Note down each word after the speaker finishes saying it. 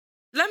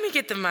me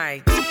get the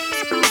mic.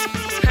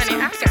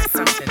 Honey, I got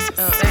something to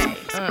say.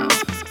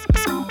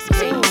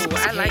 Ooh,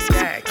 I like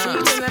that. Can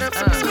you turn that up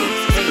for me?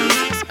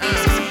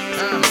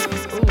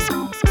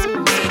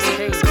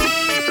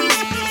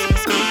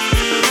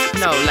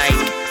 No, like,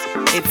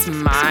 it's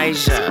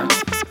Maja.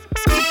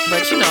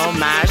 But you know,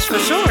 Maj for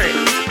short.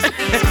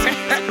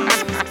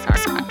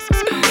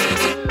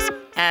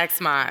 Ask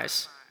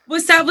Maj.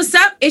 What's up? What's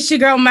up? It's your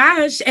girl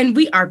Maj, and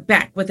we are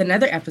back with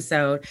another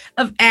episode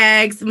of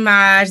Ask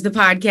Maj, the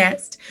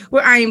podcast,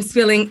 where I am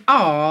spilling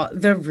all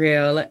the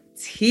real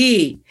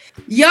tea.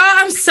 Y'all,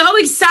 I'm so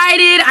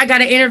excited. I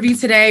got an interview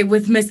today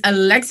with Miss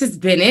Alexis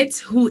Bennett,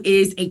 who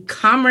is a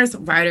commerce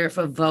writer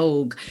for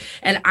Vogue.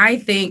 And I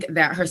think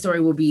that her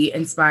story will be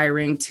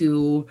inspiring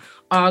to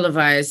all of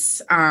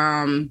us,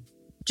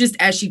 just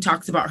as she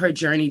talks about her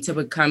journey to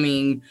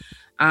becoming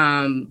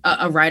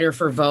a writer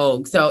for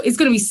Vogue. So it's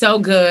going to be so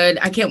good.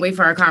 I can't wait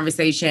for our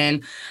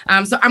conversation.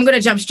 So I'm going to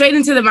jump straight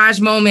into the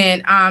Maj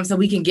moment so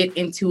we can get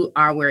into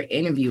our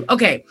interview.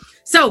 Okay.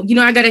 So,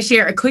 I got to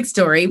share a quick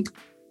story.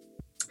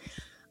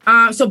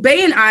 So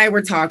Bay and I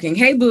were talking.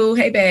 Hey, Boo.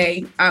 Hey,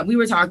 Bay. We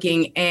were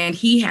talking and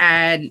he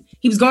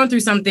was going through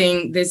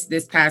something this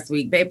past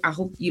week. Babe, I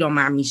hope you don't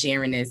mind me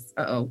sharing this.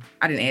 I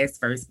didn't ask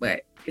first,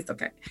 but it's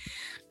okay.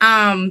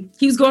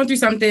 He was going through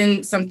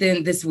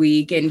something this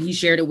week and he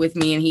shared it with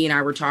me and he and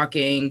I were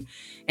talking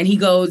and he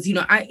goes,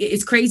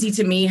 it's crazy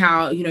to me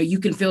how, you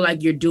can feel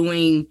like you're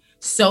doing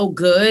so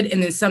good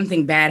and then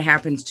something bad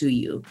happens to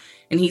you.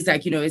 And he's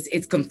like,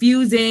 it's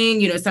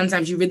confusing.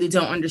 Sometimes you really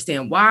don't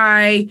understand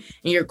why.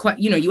 And you're quite,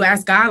 you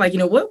ask God, like,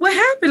 what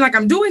happened? Like,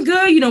 I'm doing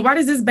good. Why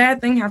does this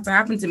bad thing have to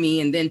happen to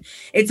me? And then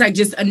it's like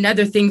just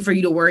another thing for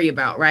you to worry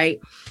about.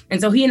 Right. And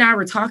so he and I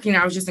were talking.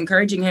 I was just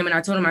encouraging him. And I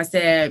told him, I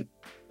said,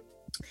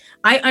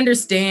 I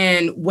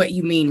understand what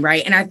you mean,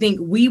 right? And I think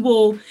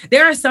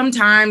there are some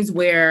times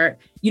where,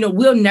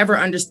 we'll never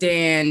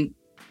understand,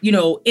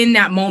 in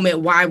that moment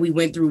why we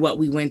went through what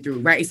we went through,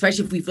 right?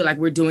 Especially if we feel like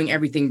we're doing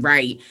everything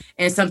right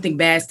and something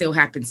bad still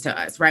happens to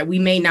us, right? We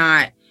may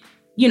not,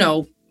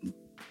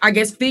 I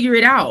guess, figure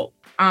it out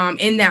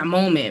in that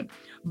moment.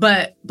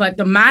 But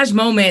the Maj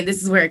moment,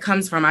 this is where it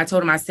comes from. I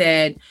told him, I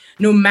said,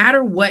 no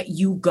matter what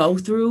you go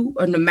through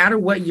or no matter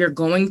what you're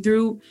going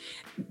through,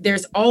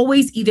 there's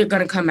always either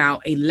going to come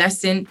out a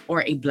lesson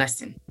or a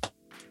blessing.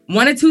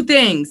 One of two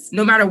things,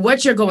 no matter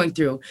what you're going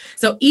through.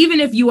 So even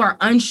if you are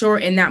unsure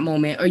in that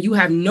moment or you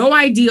have no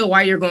idea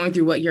why you're going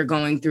through what you're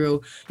going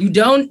through, you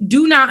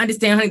do not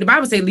understand, honey. The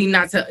Bible says lean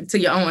not to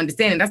your own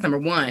understanding. That's number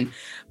one.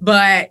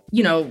 But,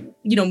 when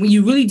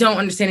you really don't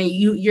understand it,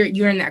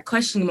 you're in that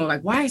questioning mode,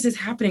 like, why is this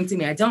happening to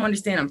me? I don't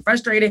understand. I'm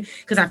frustrated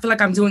because I feel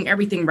like I'm doing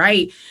everything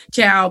right.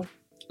 Child,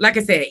 like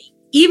I said,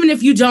 even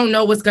if you don't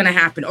know what's going to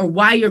happen or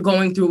why you're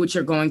going through what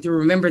you're going through,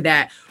 remember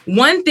that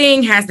one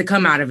thing has to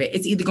come out of it.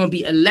 It's either going to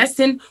be a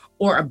lesson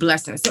or a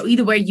blessing. So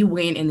either way, you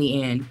win in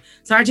the end.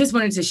 So I just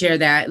wanted to share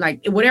that,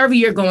 like, whatever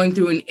you're going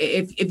through, and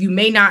if you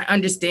may not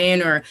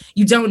understand or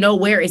you don't know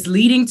where it's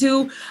leading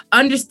to,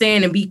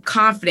 understand and be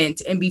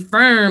confident and be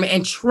firm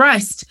and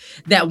trust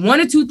that one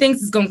or two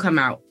things is going to come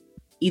out,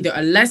 either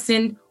a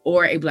lesson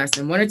or a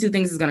blessing. One or two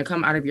things is going to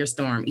come out of your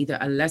storm, either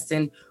a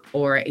lesson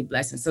or a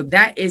blessing. So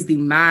that is the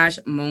Maj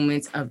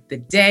moments of the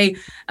day,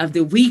 of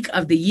the week,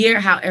 of the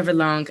year, however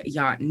long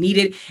y'all need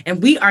it.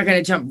 And we are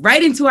going to jump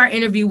right into our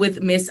interview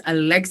with Miss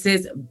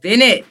Alexis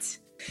Bennett.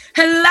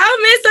 Hello,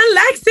 Miss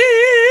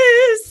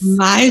Alexis.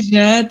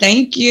 Maja,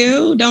 thank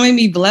you. Don't make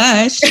me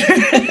blush.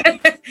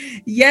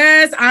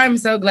 Yes, I'm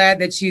so glad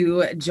that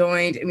you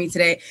joined me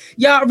today.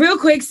 Y'all, real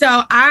quick.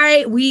 So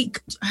I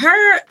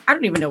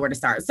don't even know where to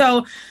start.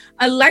 So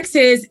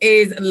Alexis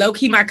is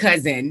low-key my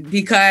cousin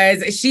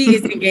because she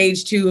is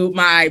engaged to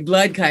my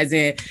blood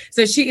cousin.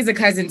 So she is a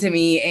cousin to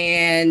me.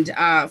 And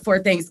for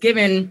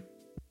Thanksgiving,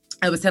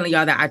 I was telling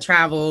y'all that I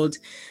traveled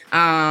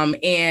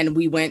and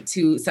we went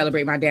to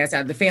celebrate my dad's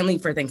side of the family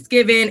for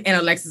Thanksgiving,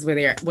 and Alexis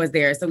was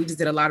there. So we just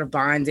did a lot of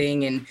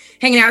bonding and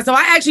hanging out. So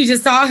I actually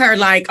just saw her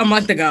like a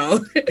month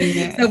ago.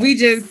 Yeah. So we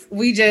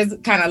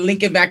just kind of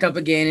link it back up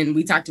again, and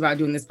we talked about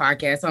doing this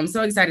podcast. So I'm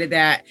so excited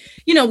that,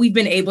 we've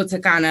been able to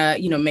kind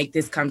of, make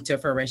this come to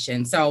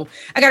fruition. So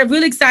I got a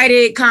really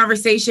excited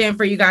conversation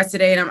for you guys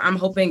today, and I'm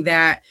hoping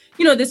that,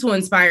 this will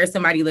inspire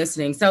somebody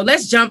listening. So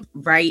let's jump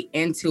right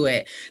into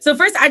it. So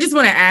first, I just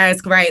want to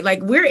ask, right,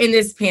 like, we're in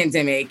this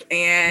pandemic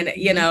and,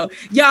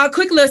 y'all,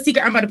 quick little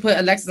secret. I'm about to put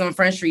Alexis on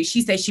Front Street.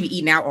 She says she be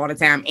eating out all the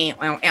time.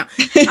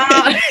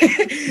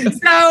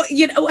 So,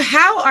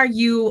 how are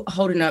you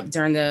holding up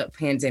during the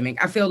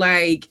pandemic? I feel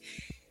like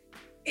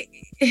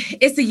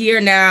it's a year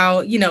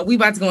now, we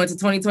about to go into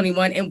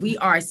 2021 and we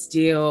are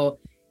still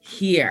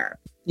here.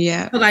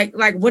 Yeah. So like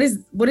what is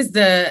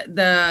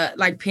the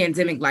like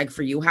pandemic like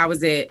for you? How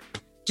is it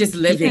just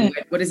living?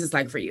 Yeah. What is this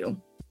like for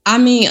you? I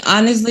mean,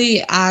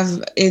 honestly,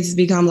 it's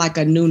become like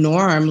a new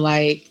norm.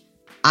 Like,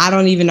 I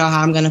don't even know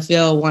how I'm going to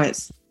feel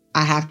once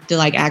I have to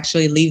like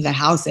actually leave the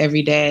house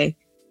every day.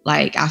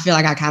 Like, I feel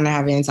like I kind of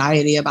have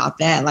anxiety about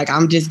that. Like,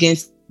 I'm just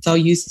getting so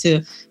used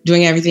to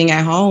doing everything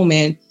at home.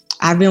 And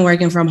I've been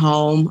working from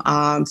home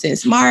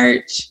since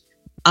March.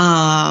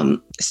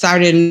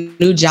 Started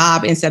a new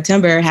job in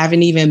September.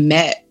 Haven't even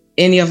met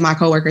any of my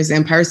coworkers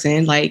in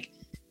person. Like,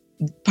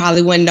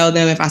 probably wouldn't know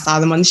them if I saw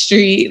them on the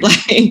street.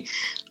 Like,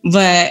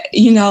 but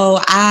you know,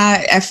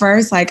 at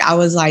first, like, I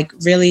was like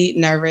really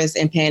nervous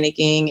and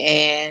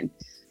panicking,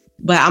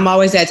 but I'm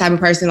always that type of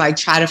person, like,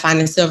 try to find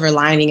a silver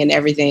lining in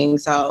everything.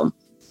 So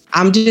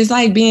I'm just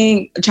like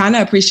trying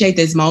to appreciate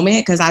this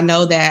moment, because I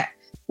know that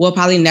we'll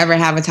probably never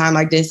have a time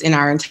like this in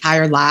our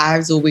entire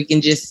lives where we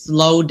can just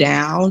slow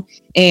down.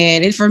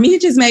 And for me,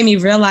 it just made me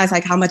realize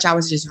like how much I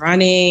was just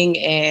running,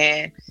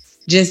 and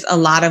just a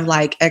lot of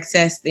like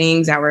excess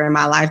things that were in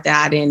my life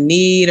that I didn't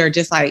need, or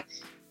just like,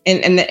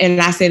 and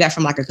I say that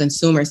from like a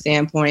consumer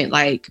standpoint.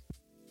 Like,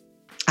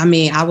 I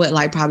mean, I would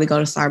like probably go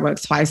to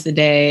Starbucks twice a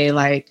day.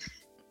 Like,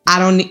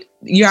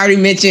 you already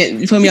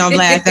mentioned, put me on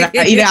blast that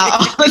I eat out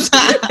all the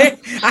time.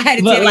 I had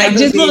to but like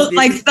just little,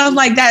 like stuff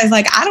like that. It's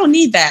like, I don't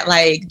need that.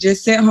 Like,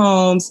 just sit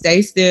home,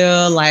 stay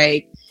still,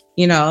 like,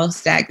 you know,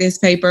 stack this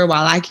paper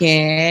while I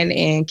can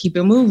and keep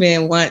it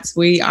moving. Once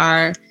we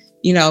are,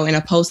 you know, in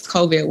a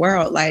post-COVID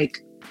world,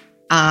 like,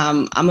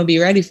 I'm gonna be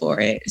ready for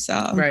it.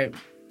 So right.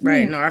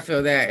 No, I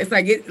feel that. It's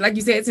like, like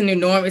you said, it's a new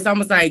norm. It's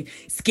almost like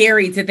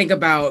scary to think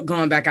about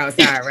going back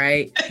outside,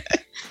 right?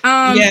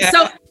 Yeah.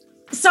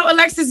 So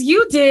Alexis,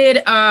 you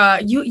did,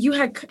 you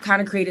had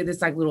kind of created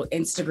this like little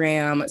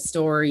Instagram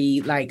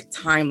story, like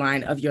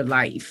timeline of your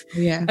life,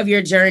 of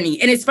your journey.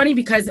 And it's funny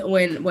because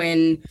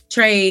when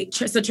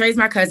so Trey's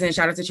my cousin,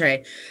 shout out to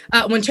Trey.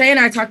 When Trey and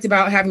I talked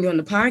about having you on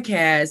the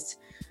podcast,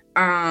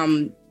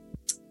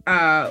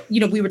 you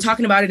know, we were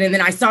talking about it, and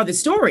then I saw the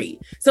story.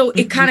 So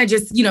it kind of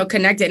just, you know,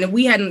 connected, and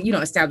we hadn't, you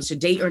know, established a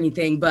date or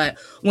anything, but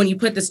when you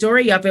put the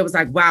story up, it was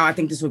like, wow, I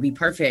think this would be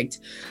perfect.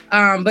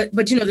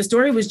 But, you know, the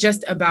story was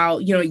just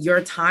about, you know,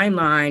 your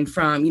timeline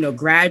from, you know,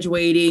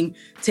 graduating,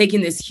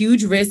 taking this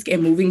huge risk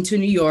and moving to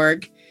New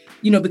York,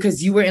 you know,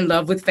 because you were in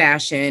love with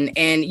fashion,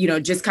 and, you know,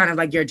 just kind of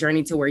like your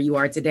journey to where you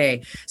are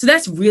today. So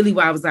that's really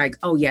why I was like,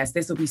 oh yes,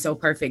 this will be so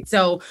perfect.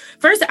 So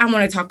first I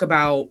want to talk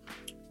about,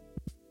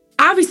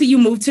 obviously, you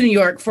moved to New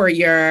York for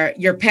your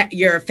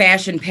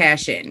fashion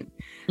passion.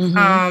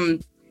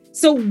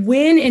 So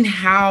when and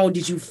how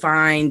did you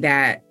find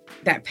that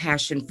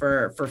passion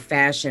for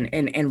fashion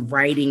and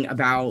writing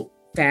about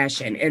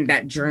fashion and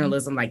that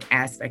journalism like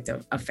aspect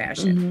of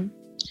fashion?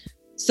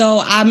 So,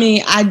 I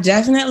mean, I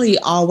definitely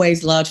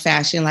always loved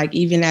fashion, like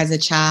even as a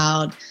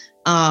child.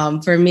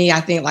 For me,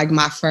 I think like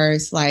my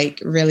first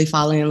like really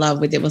falling in love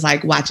with it was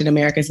like watching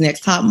America's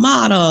Next Top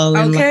Model.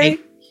 And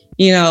like,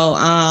 you know,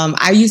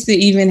 I used to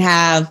even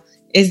have,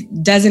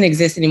 it doesn't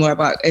exist anymore,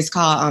 but it's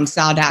called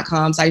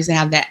style.com. So I used to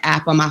have that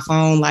app on my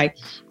phone. Like,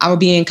 I would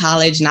be in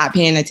college, not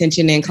paying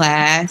attention in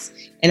class,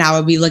 and I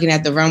would be looking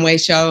at the runway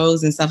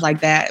shows and stuff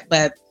like that.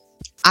 But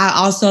I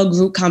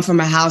also come from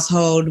a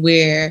household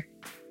where,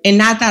 and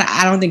not that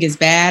I don't think it's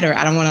bad, or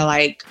I don't want to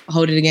like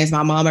hold it against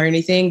my mom or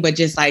anything, but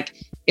just like,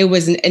 it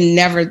was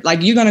never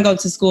like, you're going to go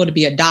to school to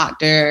be a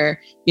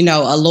doctor, you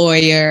know, a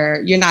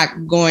lawyer. You're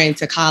not going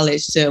to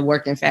college to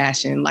work in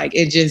fashion. Like,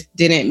 it just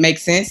didn't make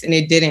sense. And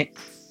it didn't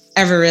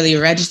ever really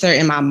register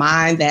in my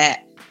mind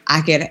that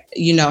I could,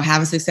 you know,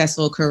 have a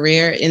successful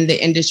career in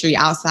the industry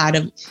outside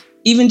of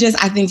even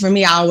just, I think for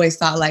me, I always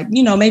thought like,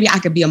 you know, maybe I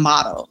could be a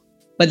model,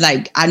 but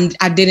like,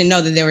 I didn't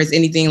know that there was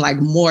anything like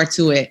more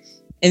to it.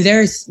 And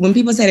when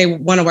people say they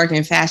want to work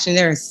in fashion,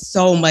 there is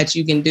so much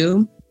you can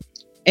do.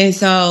 And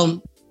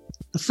so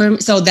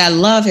that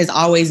love has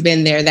always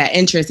been there. That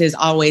interest has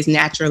always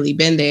naturally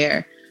been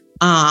there.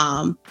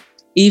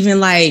 Even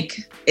like,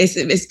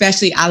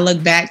 especially I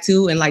look back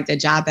to, and like the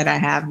job that I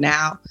have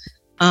now,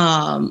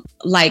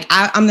 like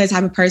I'm the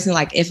type of person,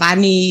 like if I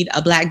need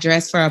a black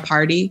dress for a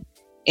party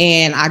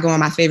and I go on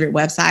my favorite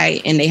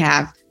website and they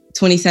have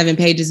 27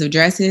 pages of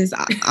dresses,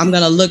 I'm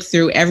going to look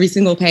through every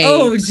single page.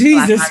 Oh,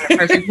 Jesus. I find the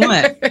perfect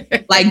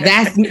one. Like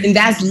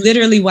that's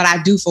literally what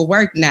I do for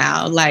work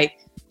now. Like,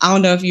 I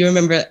don't know if you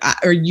remember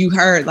or you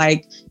heard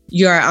like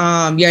your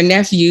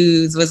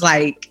nephews was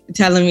like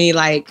telling me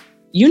like,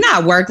 you're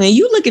not working,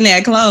 you looking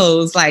at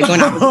clothes. Like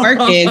when I was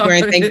working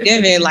during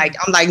Thanksgiving, like,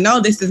 I'm like, no,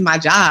 this is my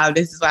job.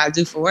 This is what I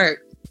do for work.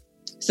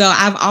 So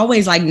I've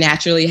always like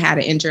naturally had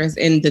an interest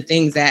in the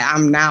things that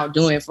I'm now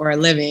doing for a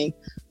living.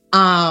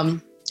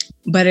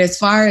 But as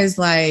far as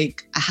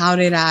like, how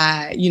did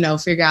I, you know,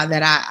 figure out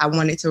that I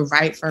wanted to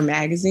write for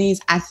magazines?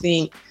 I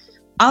think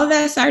all of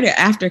that started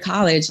after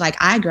college. Like,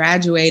 I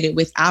graduated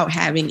without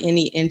having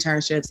any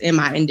internships in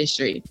my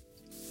industry.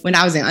 When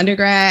I was in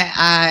undergrad,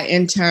 I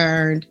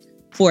interned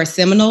for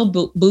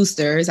Seminole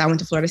Boosters. I went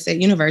to Florida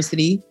State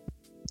University.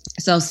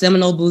 So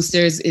Seminole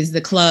Boosters is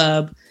the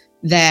club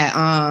that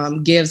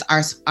gives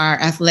our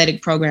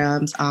athletic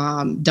programs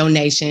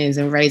donations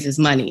and raises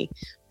money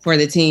for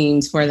the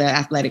teams, for the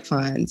athletic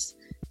funds.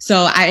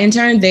 So I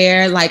interned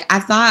there. Like, I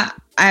thought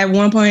at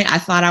one point, I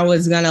thought I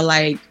was gonna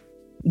like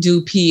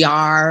do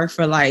PR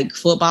for like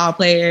football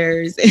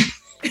players.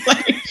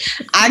 Like,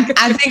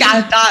 I think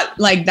I thought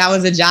like that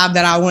was a job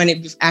that I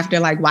wanted after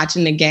like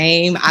watching the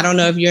game. I don't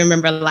know if you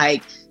remember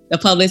like the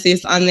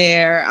publicist on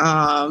there.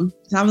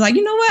 So I was like,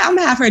 you know what? I'm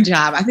gonna have her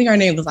job. I think her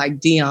name was like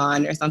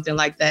Dion or something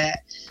like that.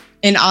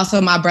 And also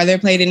my brother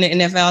played in the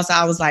NFL. So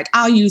I was like,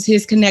 I'll use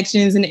his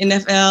connections in the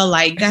NFL.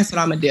 Like, that's what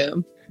I'm gonna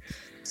do.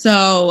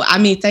 So, I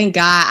mean, thank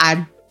God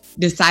I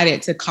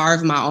decided to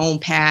carve my own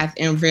path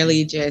and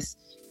really just,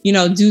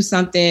 do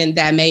something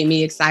that made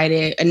me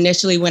excited.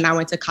 Initially, when I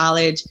went to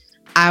college,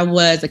 I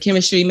was a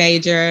chemistry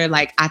major.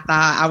 Like, I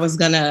thought I was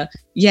going to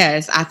be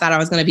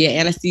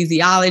an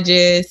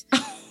anesthesiologist.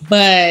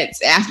 But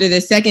after the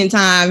second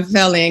time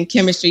failing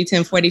chemistry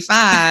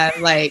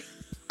 1045, like,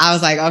 I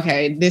was like,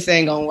 okay, this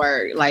ain't going to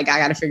work. Like, I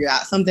got to figure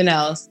out something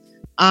else.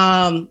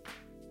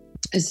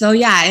 So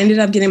yeah, I ended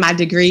up getting my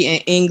degree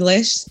in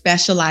English,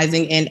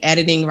 specializing in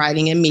editing,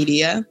 writing, and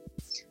media.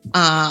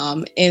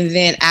 And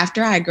then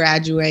after I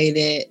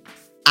graduated,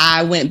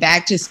 I went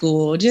back to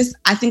school.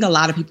 I think a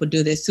lot of people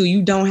do this too.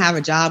 You don't have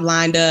a job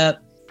lined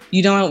up.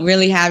 You don't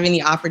really have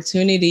any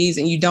opportunities,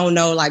 and you don't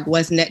know like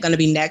what's going to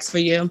be next for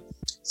you.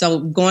 So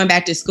going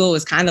back to school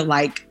was kind of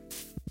like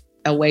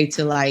a way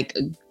to like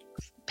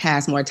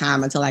pass more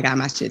time until I got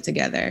my shit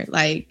together.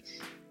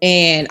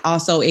 And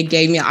also it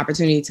gave me an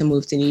opportunity to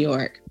move to New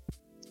York.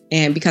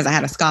 And because I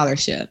had a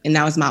scholarship, and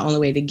that was my only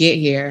way to get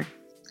here.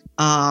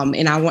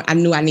 And I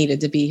knew I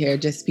needed to be here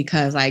just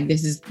because like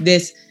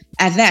this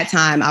at that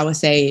time, I would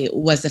say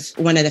was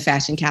one of the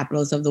fashion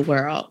capitals of the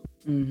world.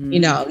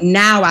 Mm-hmm.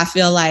 Now I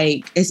feel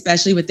like,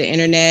 especially with the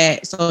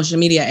internet, social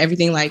media,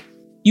 everything, like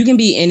you can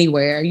be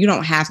anywhere. You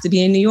don't have to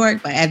be in New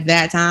York. But at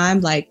that time,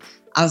 like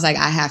I was like,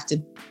 I have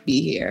to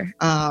be here.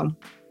 And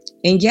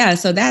yeah,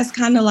 so that's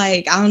kind of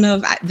like, I don't know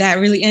if that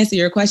really answered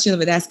your question,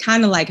 but that's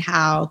kind of like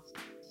how,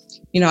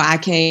 I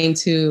came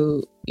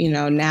to,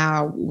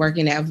 now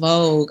working at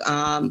Vogue.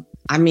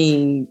 I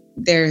mean,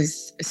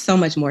 there's so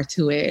much more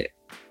to it.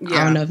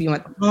 Yeah. I don't know if you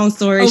want the long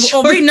story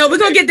short. We're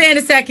gonna get there in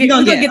a second.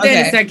 We're gonna get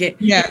there in a second.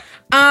 Yeah.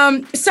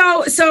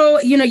 So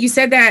you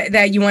said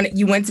that you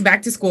went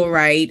back to school,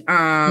 right?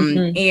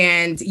 Mm-hmm.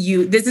 And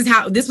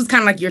this was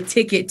kind of like your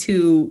ticket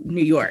to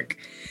New York.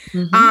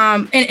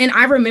 Mm-hmm. And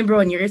I remember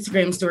on your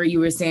Instagram story, you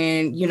were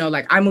saying,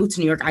 like I moved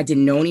to New York. I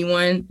didn't know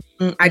anyone.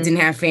 Mm-hmm. I didn't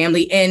have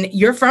family. And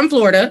you're from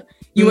Florida.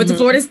 You went to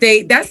Florida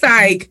State. That's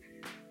like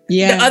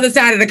the other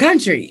side of the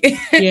country.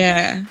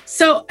 Yeah.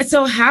 So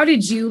how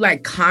did you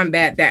like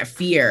combat that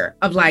fear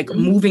of like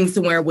moving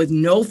somewhere with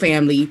no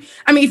family?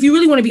 I mean, if you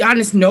really want to be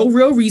honest, no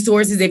real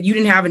resources if you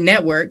didn't have a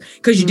network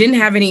because you didn't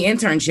have any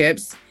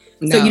internships.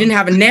 No. So you didn't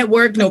have a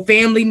network, no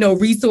family, no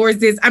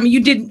resources. I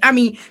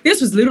mean,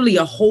 this was literally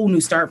a whole new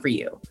start for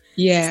you.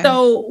 Yeah.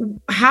 So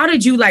how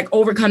did you like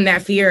overcome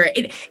that fear?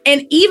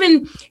 And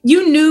even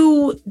you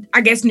knew,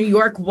 I guess New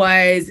York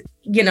was,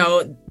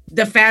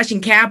 the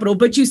fashion capital,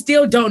 but you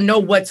still don't know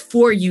what's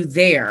for you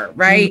there,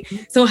 right?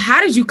 Mm-hmm. So how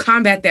did you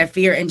combat that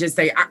fear and just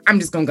say, I'm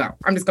just gonna go.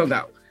 I'm just gonna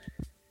go.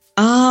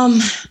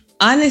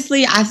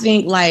 Honestly, I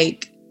think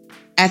like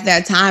at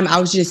that time I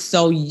was just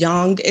so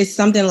young. It's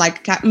something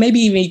like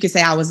maybe even you could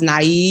say I was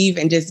naive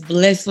and just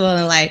blissful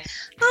and like,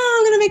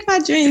 I'm gonna make my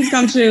dreams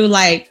come true.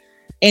 Like,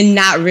 and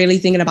not really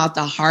thinking about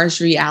the harsh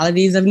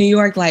realities of New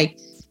York. Like,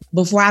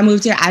 before I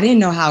moved here, I didn't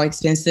know how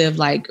expensive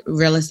like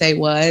real estate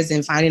was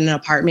and finding an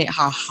apartment,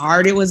 how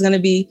hard it was going to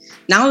be.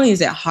 Not only is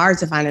it hard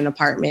to find an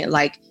apartment,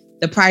 like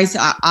the price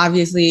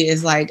obviously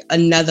is like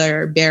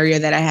another barrier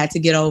that I had to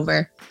get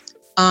over.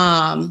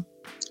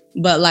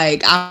 But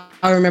like, I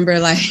remember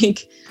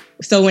like,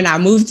 so when I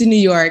moved to New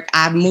York,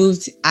 I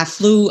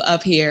flew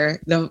up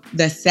here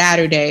the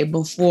Saturday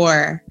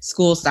before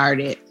school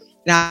started.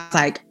 And I was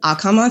like, I'll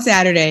come on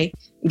Saturday,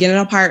 get an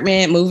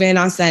apartment, move in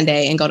on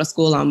Sunday and go to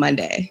school on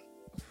Monday.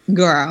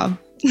 Girl,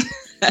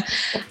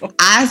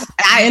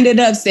 I ended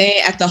up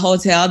staying at the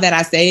hotel that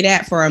I stayed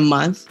at for a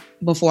month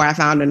before I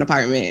found an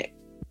apartment,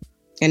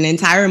 an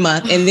entire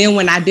month. And then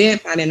when I did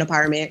find an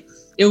apartment,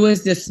 it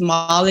was the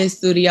smallest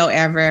studio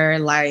ever.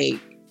 Like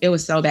it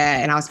was so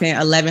bad. And I was paying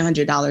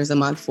 $1,100 a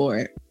month for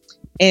it.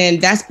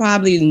 And that's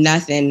probably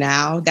nothing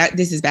now.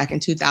 This is back in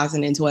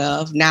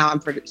 2012. Now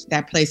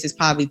that place is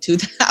probably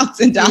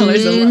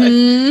 $2,000 a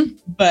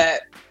month.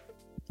 But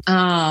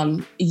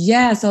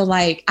yeah, so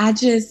like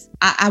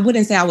I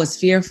wouldn't say I was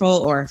fearful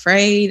or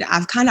afraid.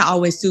 I've kind of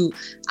always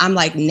I'm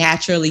like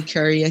naturally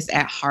curious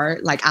at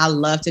heart. Like I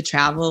love to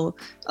travel.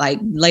 Like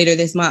later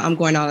this month, I'm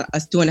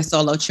doing a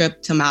solo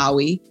trip to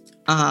Maui.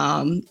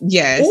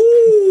 Yes.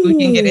 Ooh. We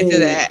can get into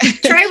that.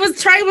 Trey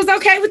was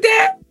okay with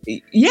that?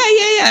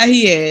 Yeah.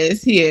 He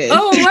is.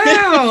 Oh,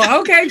 wow.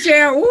 Okay,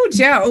 Chair. Ooh,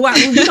 Chair. Wow.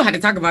 We don't have to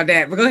talk about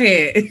that, but go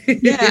ahead.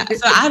 Yeah.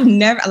 So I'm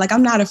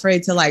not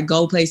afraid to like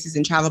go places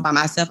and travel by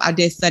myself. I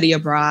did study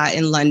abroad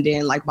in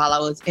London, like while I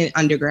was in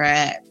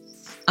undergrad.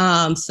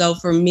 So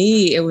for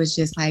me, it was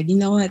just like, you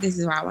know what, this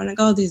is where I want to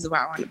go. This is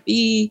where I want to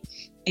be.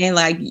 And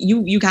like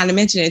you kind of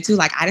mentioned it too.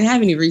 Like I didn't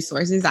have any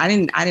resources. I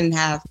didn't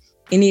have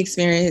any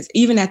experience.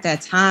 Even at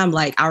that time,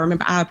 like I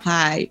remember I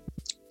applied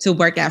to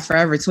work at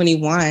Forever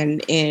 21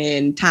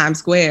 in Times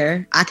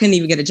Square. I couldn't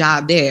even get a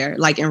job there,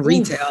 like in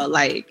retail.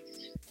 Like,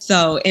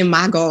 so in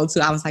my goal too,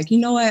 I was like, you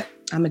know what?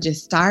 I'm gonna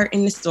just start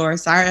in the store,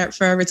 start at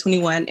Forever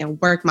 21 and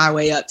work my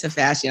way up to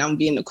fashion. I'm gonna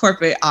be in the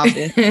corporate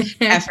office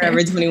at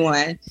Forever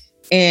 21.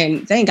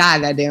 And thank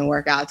God that didn't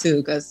work out too,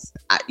 because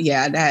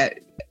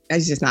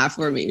that's just not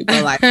for me.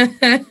 But like,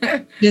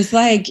 just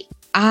like,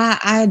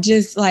 I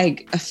just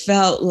like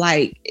felt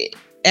like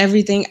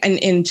everything.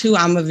 And two,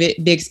 I'm a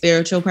big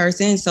spiritual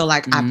person. So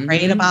like I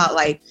prayed about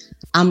like,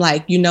 I'm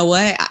like, you know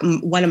what?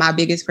 One of my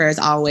biggest prayers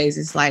always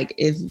is like,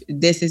 if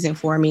this isn't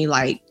for me,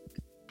 like,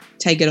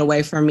 take it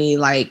away from me.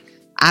 Like,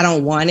 I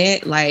don't want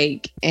it.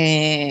 Like,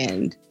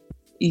 and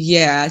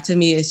yeah, to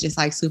me, it's just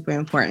like super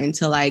important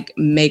to like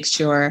make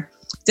sure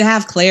to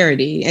have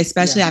clarity,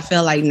 especially I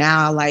feel like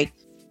now, like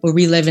where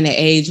we live in an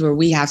age where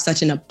we have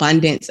such an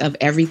abundance of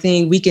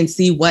everything, we can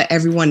see what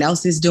everyone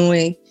else is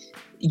doing.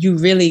 You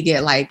really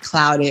get like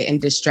clouded and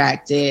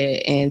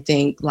distracted and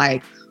think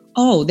like,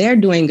 oh, they're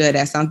doing good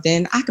at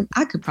something.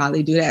 I could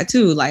probably do that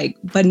too. Like,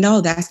 but no,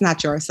 that's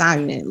not your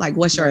assignment. Like,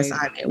 what's your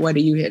assignment? What are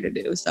you here to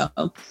do? So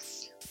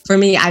for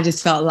me, I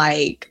just felt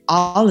like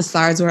all the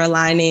stars were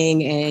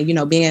aligning and, you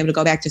know, being able to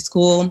go back to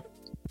school,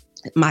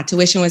 my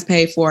tuition was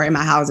paid for and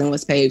my housing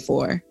was paid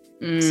for.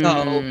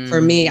 So for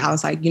me, I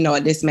was like, you know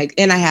what,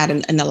 and I had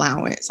an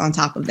allowance on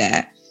top of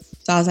that.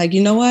 So I was like,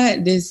 you know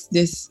what,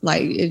 this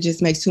like, it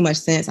just makes too much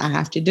sense. I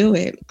have to do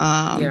it.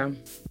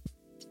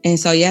 And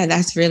so, yeah,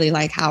 that's really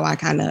like how I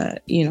kind of,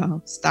 you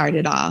know,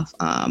 started off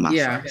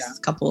my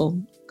first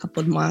couple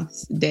of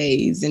months,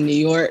 days in New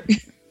York.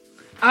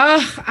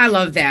 Oh, I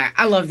love that.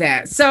 I love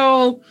that.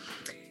 So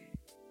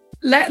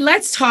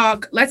let's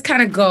talk. Let's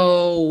kind of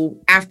go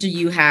after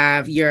you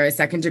have your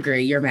second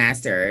degree, your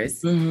master's.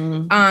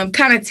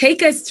 Kind of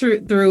take us through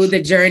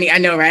the journey. I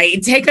know,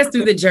 right? Take us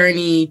through the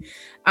journey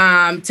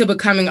to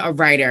becoming a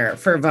writer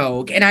for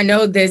Vogue. And I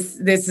know this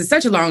is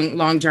such a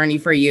long journey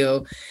for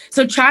you.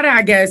 So try to,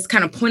 I guess,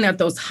 kind of point out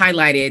those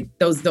highlighted,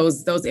 those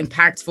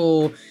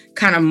impactful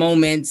kind of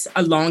moments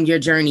along your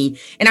journey.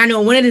 And I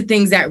know one of the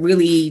things that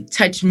really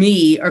touched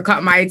me or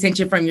caught my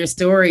attention from your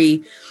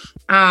story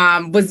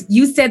was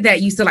you said that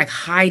you used to like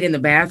hide in the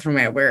bathroom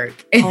at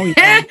work and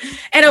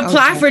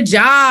apply for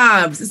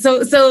jobs.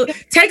 So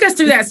take us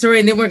through that story,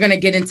 and then we're going to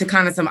get into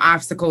kind of some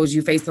obstacles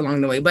you faced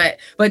along the way. But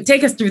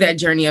take us through that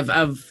journey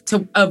of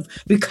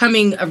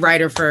becoming a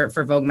writer for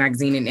Vogue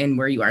magazine and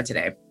where you are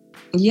today.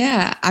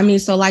 Yeah, I mean,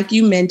 so like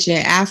you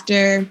mentioned,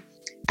 after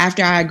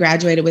I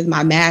graduated with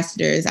my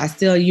master's, I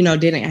still, you know,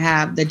 didn't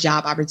have the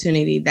job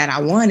opportunity that I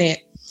wanted,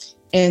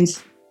 and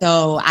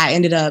so I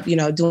ended up, you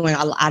know,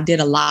 I did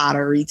a lot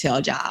of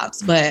retail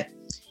jobs, but,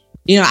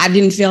 you know, I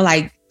didn't feel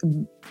like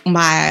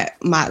my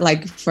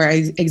like, for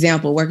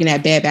example, working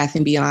at Bed Bath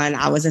 & Beyond,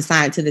 I was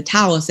assigned to the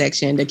towel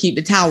section to keep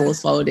the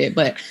towels folded,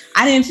 but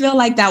I didn't feel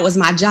like that was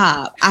my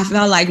job. I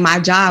felt like my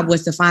job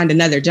was to find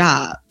another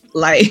job.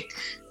 Like,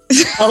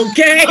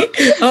 okay.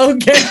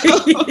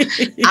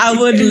 I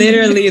would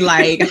literally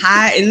like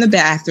hide in the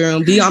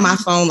bathroom, be on my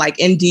phone, like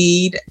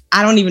Indeed.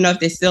 I don't even know if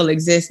they still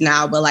exist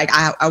now, but like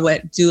I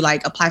would do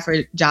like apply for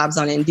jobs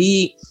on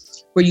Indeed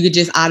where you could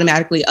just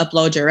automatically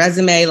upload your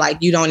resume. Like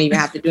you don't even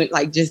have to do it,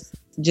 like just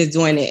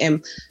doing it.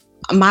 And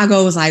my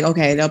goal was like,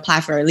 okay, to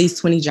apply for at least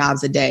 20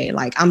 jobs a day.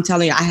 Like I'm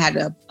telling you, I had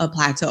to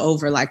apply to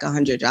over like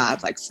 100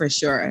 jobs, like for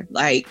sure.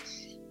 Like,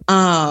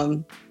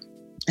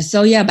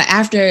 so yeah, but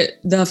after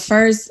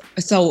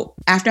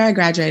I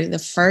graduated, the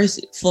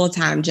first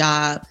full-time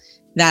job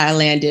that I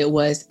landed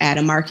was at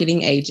a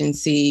marketing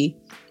agency,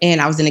 and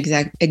I was an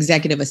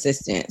executive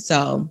assistant.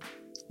 So,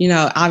 you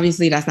know,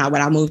 obviously that's not what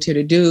I moved here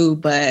to do,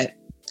 but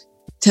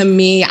to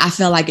me, I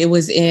felt like it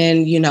was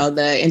in, you know,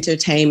 the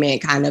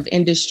entertainment kind of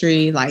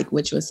industry, like,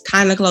 which was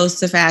kind of close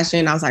to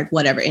fashion. I was like,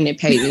 whatever, and it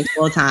paid me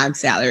full-time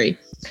salary.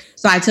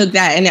 So I took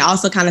that, and it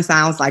also kind of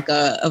sounds like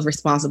a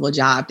responsible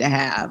job to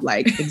have,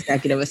 like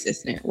executive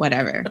assistant,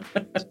 whatever.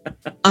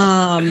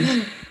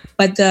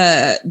 But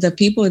the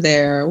people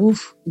there,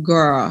 oof,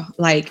 girl,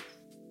 like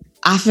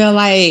I feel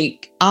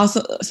like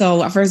also.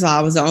 So first of all,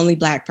 I was the only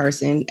Black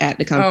person at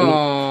the company,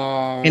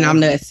 and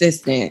I'm the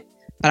assistant.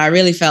 But I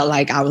really felt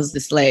like I was the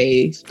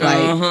slave.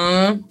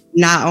 Like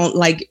not on,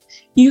 like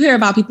you hear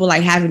about people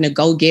like having to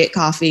go get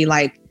coffee,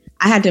 like.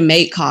 I had to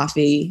make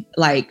coffee.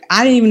 Like,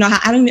 I didn't even know how,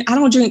 I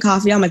don't drink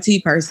coffee. I'm a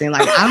tea person.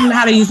 Like, I don't know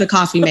how to use a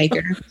coffee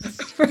maker.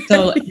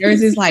 So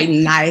there's this like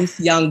nice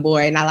young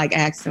boy. And I like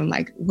asked him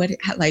like, where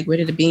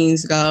did the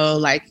beans go?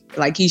 Like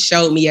he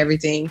showed me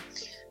everything.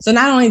 So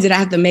not only did I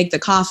have to make the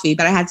coffee,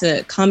 but I had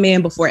to come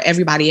in before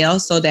everybody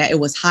else so that it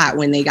was hot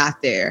when they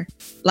got there.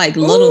 Like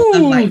little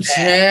stuff like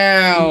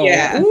that.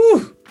 Yeah.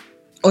 Ooh.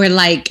 Or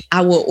like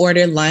I will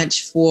order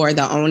lunch for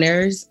the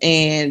owners,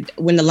 and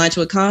when the lunch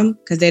would come,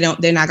 because they're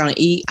not gonna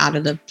eat out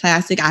of the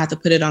plastic, I have to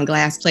put it on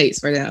glass plates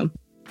for them.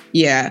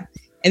 Yeah.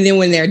 And then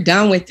when they're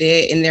done with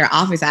it in their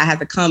office, I have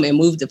to come and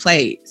move the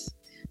plates.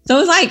 So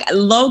it's like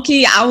low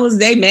key,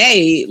 they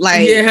made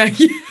like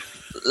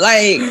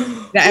like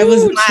that.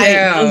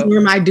 Those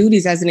were my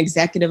duties as an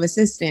executive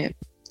assistant.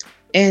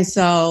 And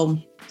so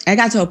I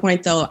got to a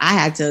point though, I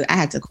had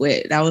to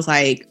quit. That was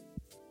like,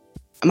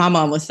 my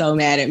mom was so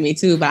mad at me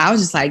too, but I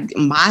was just like,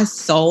 my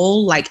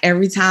soul, like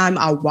every time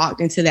I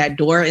walked into that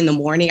door in the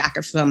morning, I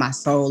could feel my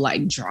soul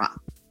like drop.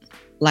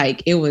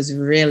 Like it was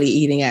really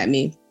eating at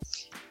me.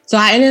 So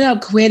I ended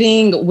up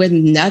quitting with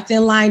nothing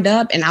lined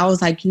up. And I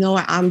was like, you know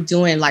what I'm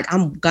doing? Like,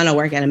 I'm gonna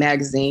work at a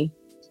magazine.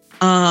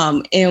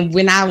 And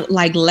when I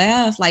like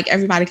left, like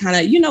everybody kind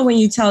of, you know, when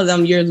you tell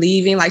them you're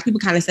leaving, like people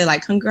kind of say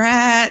like,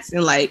 congrats.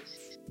 And like,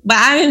 but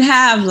I didn't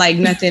have like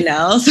nothing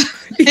else.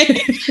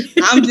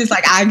 I'm just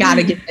like, I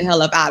gotta get the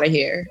hell up out of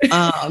here.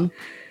 But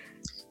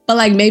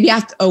like maybe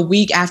after a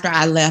week after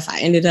I left,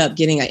 I ended up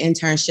getting an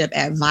internship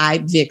at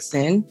Vibe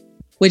Vixen,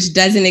 which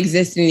doesn't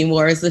exist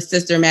anymore. It's the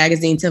sister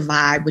magazine to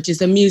Vibe, which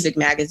is a music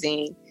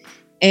magazine.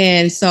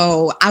 And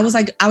so I was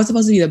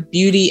supposed to be the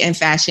beauty and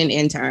fashion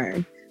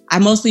intern. I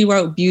mostly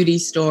wrote beauty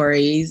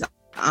stories.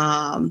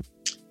 And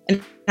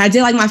I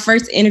did like my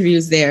first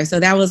interviews there. So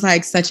that was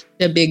like such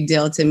a big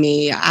deal to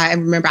me. I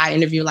remember I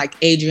interviewed like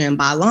Adrienne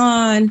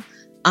Bailon.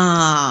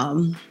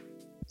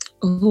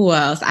 Who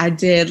else? I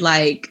did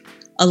like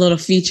a little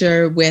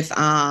feature with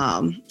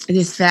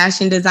this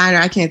fashion designer.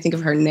 I can't think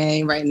of her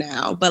name right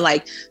now, but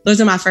like those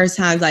are my first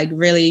times like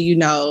really, you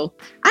know,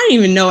 I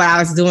didn't even know what I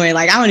was doing.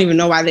 Like I don't even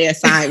know why they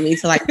assigned me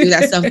to like do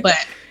that stuff. But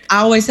I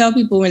always tell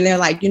people when they're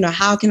like, you know,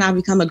 how can I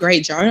become a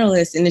great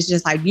journalist? And it's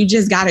just like, you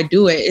just got to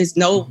do it. It's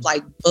no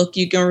like book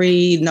you can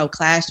read, no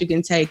class you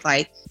can take,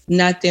 like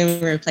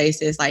nothing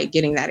replaces like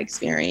getting that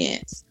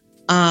experience.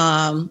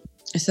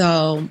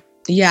 So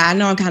yeah, I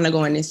know I'm kind of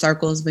going in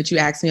circles, but you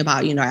asked me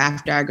about, you know,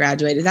 after I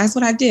graduated, that's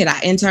what I did. I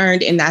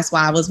interned, and that's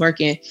why I was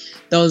working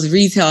those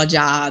retail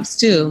jobs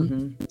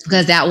too,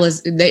 because that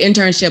was, the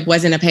internship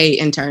wasn't a paid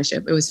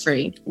internship. It was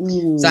free.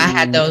 Ooh. So I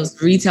had those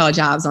retail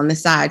jobs on the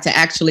side to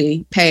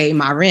actually pay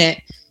my rent.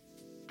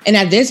 And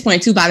at this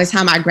point too, by the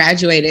time I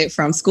graduated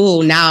from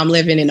school, now I'm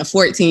living in a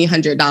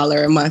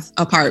 $1,400 a month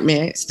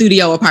apartment,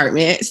 studio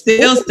apartment,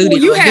 still studio.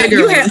 You had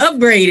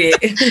upgraded.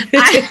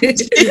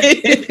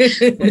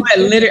 But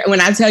literally, when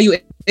I tell you,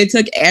 it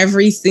took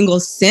every single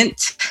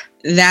cent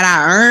that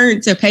I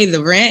earned to pay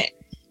the rent.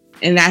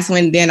 And that's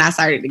when then I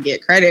started to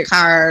get credit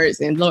cards,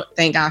 and Lord,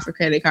 thank God for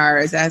credit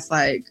cards. That's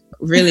like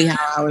really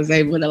how I was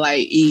able to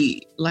like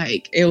eat.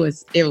 Like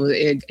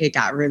it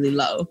got really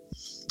low.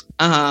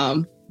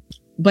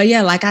 But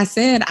yeah, like I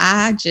said,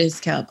 I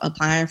just kept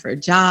applying for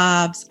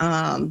jobs.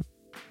 And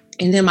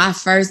then my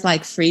first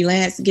like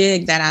freelance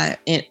gig that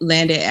I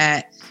landed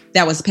at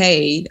that was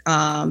paid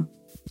for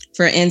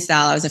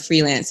InStyle, I was a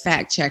freelance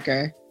fact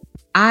checker.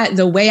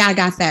 The way I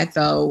got that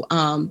though,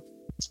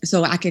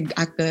 so I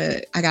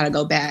gotta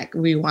go back,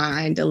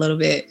 rewind a little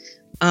bit.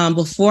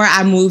 Before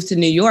I moved to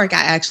New York,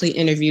 I actually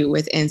interviewed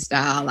with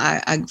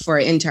InStyle for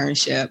an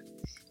internship.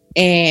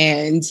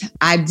 And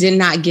I did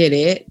not get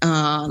it.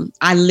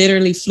 I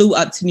literally flew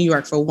up to New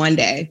York for one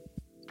day.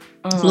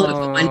 Flew up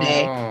for one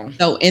day.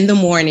 So in the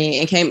morning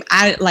and came,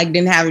 I like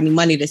didn't have any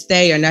money to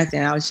stay or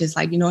nothing. I was just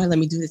like, you know what, let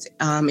me do this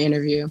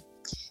interview.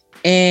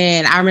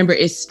 And I remember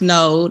it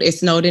snowed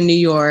in New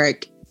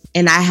York.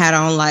 And I had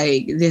on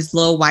like this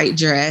little white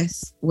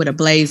dress with a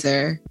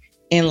blazer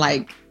and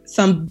like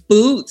some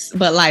boots,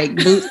 but like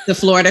boots to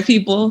Florida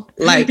people.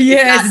 Like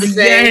yes.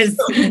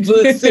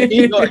 Boots to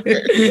New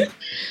Yorkers.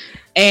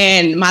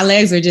 And my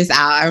legs were just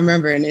out. I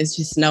remember, and it's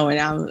just snowing.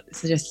 I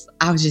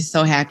was just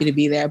so happy to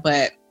be there.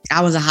 But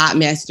I was a hot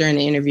mess during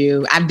the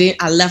interview.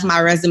 I left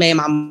my resume in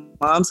my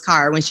mom's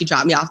car when she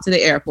dropped me off to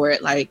the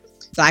airport. Like,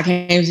 so I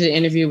came to the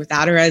interview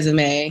without a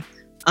resume.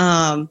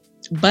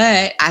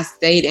 But I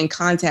stayed in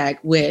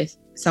contact with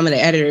some of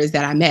the editors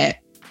that I met.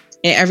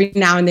 And every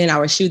now and then I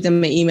would shoot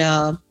them an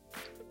email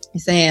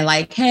saying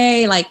like,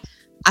 hey, like,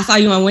 I saw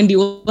you on Wendy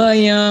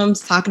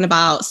Williams talking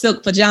about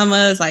silk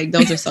pajamas. Like,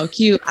 those are so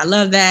cute. I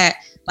love that.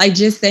 Like,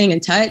 just staying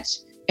in touch.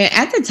 And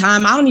at the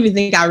time, I don't even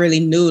think I really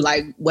knew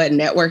like what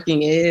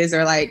networking is,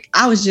 or like,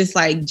 I was just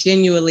like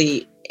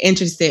genuinely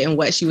interested in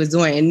what she was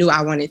doing and knew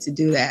I wanted to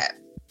do that.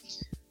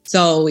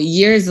 So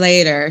years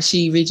later,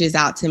 she reaches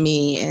out to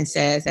me and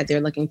says that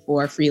they're looking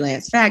for a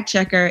freelance fact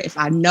checker if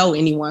I know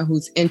anyone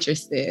who's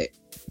interested.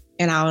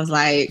 And I was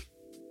like,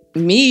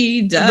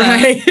 me, duh.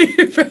 Right.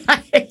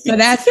 So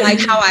that's like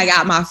how I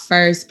got my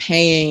first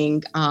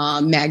paying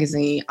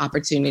magazine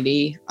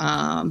opportunity.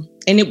 But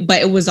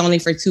it was only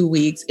for 2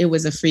 weeks. It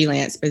was a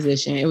freelance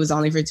position. It was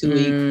only for 2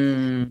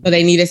 weeks. So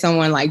they needed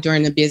someone like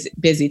during the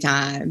busy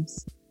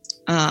times.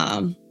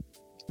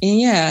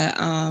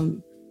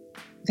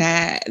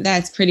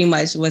 That's pretty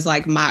much was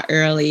like my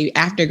early,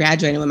 after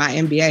graduating with my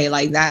MBA,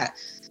 like that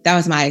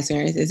was my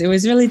experiences. It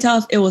was really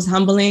tough. It was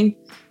humbling.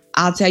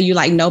 I'll tell you,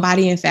 like,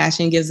 nobody in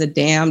fashion gives a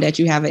damn that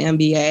you have an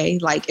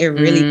MBA. Like, it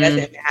really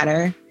doesn't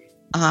matter.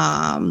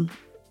 I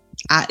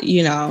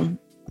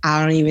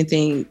don't even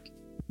think,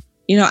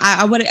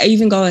 I would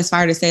even go as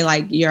far to say,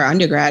 like, your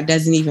undergrad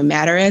doesn't even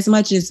matter as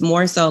much. It's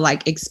more so,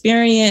 like,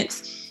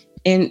 experience,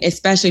 and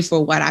especially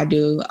for what I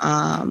do,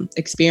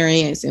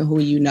 experience and who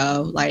you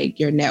know,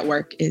 like, your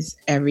network is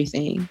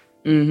everything.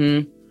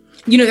 Mm-hmm.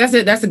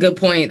 That's a good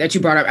point that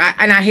you brought up.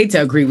 And I hate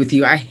to agree with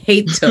you. I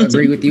hate to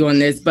agree with you on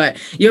this, but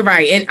you're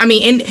right. And I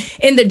mean,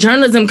 in the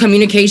journalism,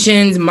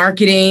 communications,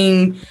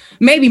 marketing,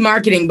 maybe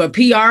marketing, but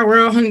PR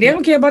world, honey, they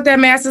don't care about that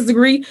master's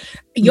degree.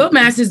 Your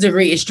master's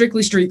degree is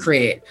strictly street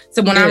cred.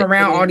 So when I'm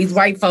around all these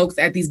white folks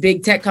at these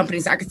big tech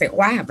companies, I can say,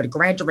 I have a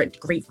graduate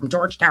degree from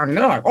Georgetown. And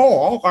they're like,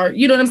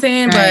 you know what I'm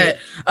saying? Right.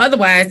 But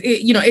otherwise,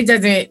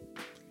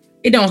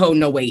 it don't hold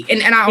no weight.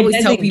 And I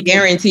always tell people,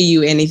 guarantee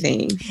you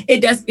anything.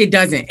 It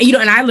doesn't. And,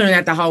 and I learned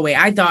that the hard way.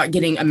 I thought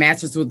getting a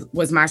master's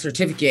was my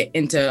certificate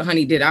into,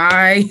 honey, did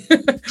I?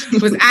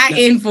 Was I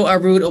in for a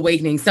rude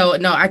awakening? So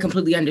no, I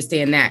completely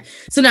understand that.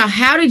 So now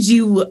how did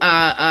you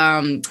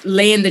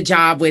land the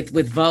job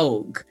with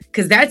Vogue?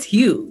 Because that's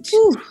huge.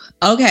 Ooh,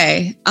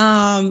 okay.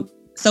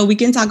 So we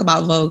can talk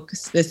about Vogue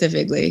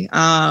specifically.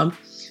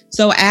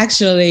 So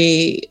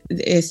actually,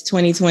 it's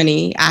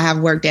 2020. I have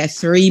worked at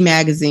 3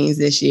 magazines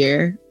this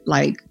year.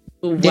 Like,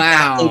 wow, did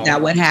not think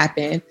that would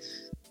happen.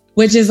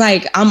 Which is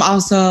like,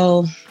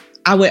 so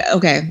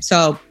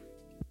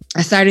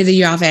I started the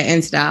year off at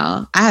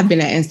InStyle. I have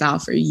been at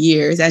InStyle for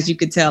years, as you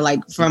could tell, like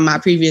from my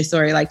previous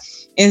story. Like,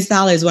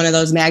 InStyle is one of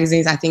those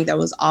magazines I think that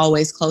was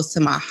always close to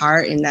my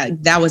heart, and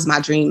that was my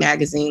dream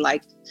magazine.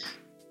 Like,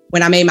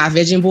 when I made my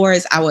vision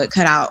boards, I would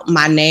cut out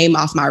my name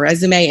off my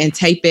resume and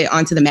tape it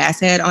onto the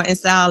masthead on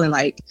InStyle. And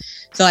I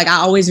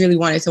always really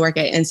wanted to work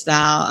at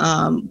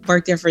InStyle,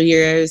 worked there for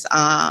years.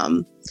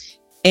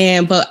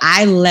 But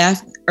I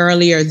left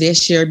earlier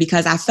this year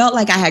because I felt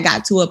like I had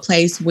got to a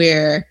place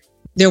where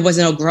there was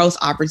no growth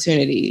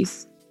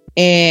opportunities.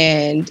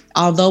 And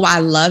although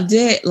I loved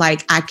it,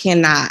 like, I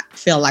cannot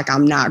feel like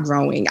I'm not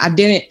growing.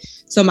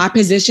 So my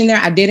position there,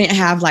 I didn't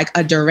have like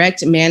a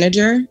direct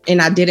manager, and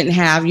I didn't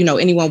have,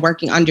 anyone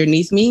working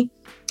underneath me.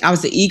 I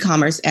was the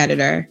e-commerce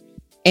editor,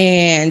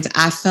 and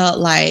I felt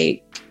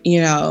like,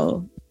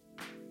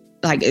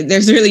 like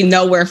there's really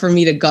nowhere for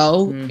me to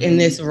go in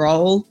this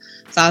role.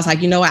 So I was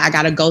like, you know what, I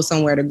got to go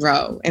somewhere to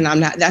grow. And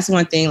that's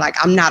one thing, like,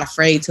 I'm not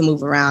afraid to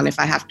move around if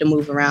I have to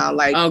move around.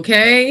 Like,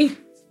 okay.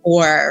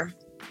 Or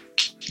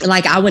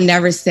like, I would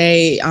never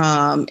say,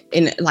 I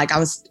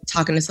was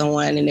talking to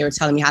someone and they were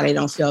telling me how they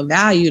don't feel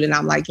valued. And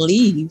I'm like,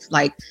 leave.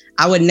 Like,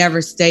 I would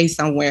never stay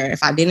somewhere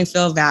if I didn't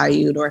feel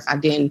valued, or if I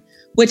didn't,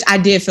 which I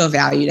did feel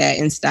valued at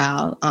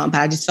InStyle. But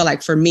I just felt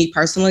like, for me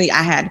personally,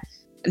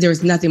 there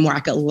was nothing more I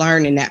could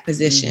learn in that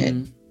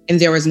position. And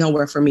there was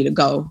nowhere for me to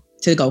go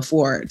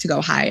forward, to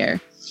go higher.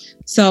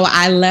 So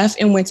I left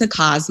and went to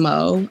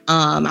Cosmo.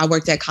 I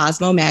worked at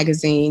Cosmo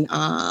magazine.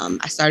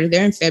 I started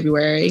there in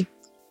February.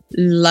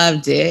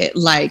 Loved it.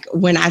 Like,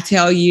 when I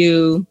tell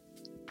you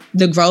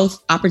the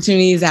growth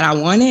opportunities that I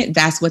wanted,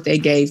 that's what they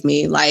gave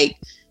me. Like,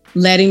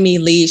 letting me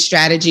lead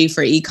strategy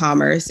for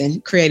e-commerce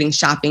and creating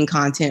shopping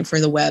content for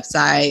the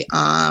website.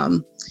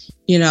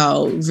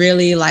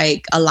 Really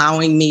like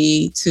allowing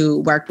me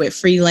to work with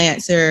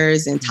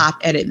freelancers and top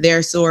edit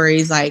their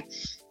stories. Like,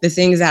 the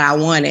things that I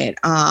wanted,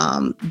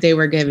 they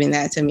were giving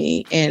that to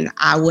me, and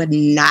I would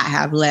not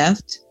have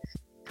left.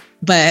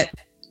 But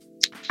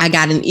I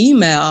got an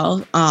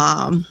email.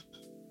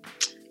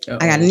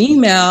 I got an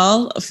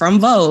email from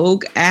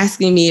Vogue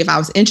asking me if I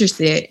was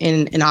interested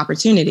in an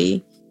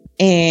opportunity.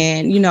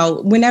 And,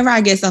 whenever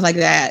I get stuff like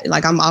that,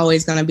 like, I'm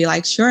always going to be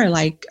like, sure,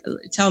 like,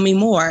 tell me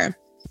more.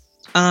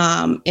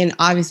 And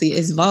obviously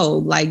it's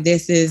Vogue. Like,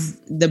 this is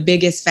the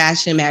biggest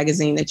fashion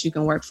magazine that you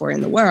can work for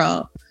in the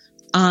world.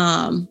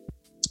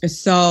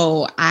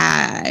 So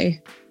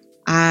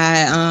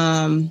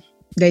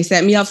they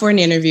set me up for an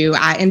interview.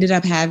 I ended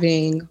up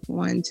having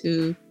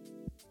 4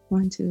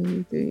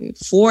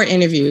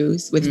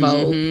 interviews with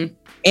Vogue,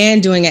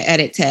 and doing an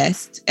edit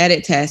test.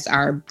 Edit tests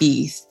are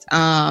beast.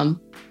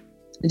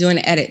 Doing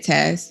an edit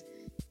test,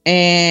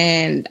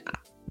 and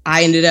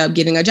I ended up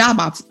getting a job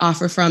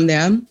offer from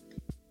them.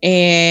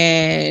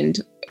 And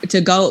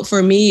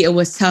for me, it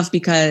was tough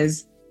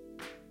because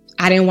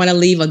I didn't want to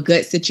leave a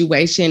good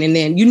situation. And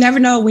then you never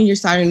know when you're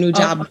starting a new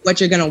job, what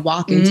you're going to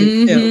walk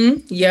into.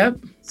 Too. Yep.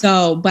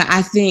 So, but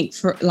I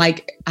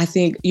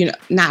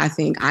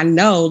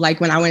know, like,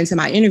 when I went into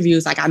my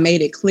interviews, like, I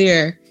made it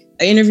clear,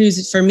 the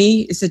interviews for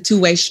me, it's a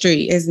 2-way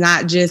street. It's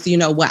not just,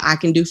 what I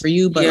can do for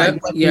you, but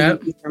like, what can you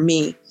do for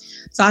me?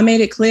 So I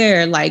made it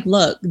clear, like,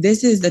 look,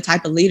 this is the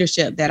type of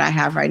leadership that I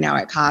have right now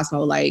at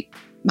Cosmo. Like,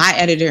 my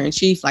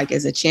editor-in-chief, like,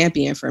 is a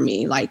champion for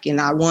me. Like,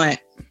 and I want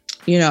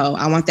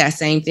that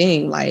same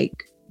thing.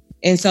 Like,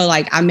 and so,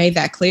 like, I made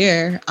that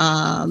clear.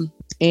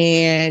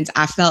 And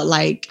I felt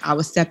like I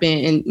was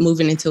stepping and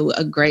moving into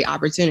a great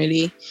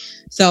opportunity.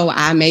 So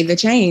I made the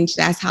change.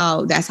 That's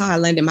how I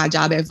landed my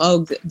job at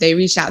Vogue. They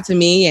reached out to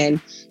me,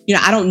 and,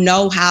 I don't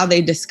know how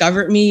they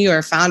discovered me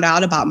or found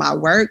out about my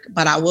work,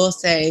 but I will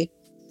say,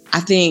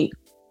 I think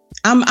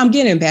I'm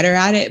getting better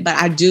at it, but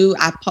I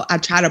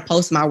try to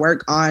post my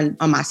work on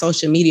my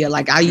social media.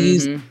 Like, I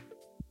use,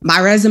 my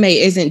resume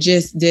isn't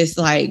just this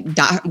like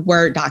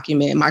Word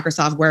document,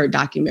 Microsoft Word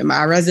document.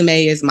 My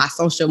resume is my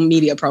social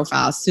media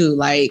profiles too.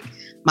 Like,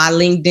 my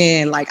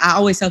LinkedIn, like, I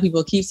always tell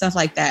people, keep stuff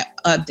like that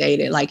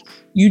updated. Like,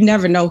 you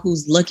never know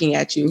who's looking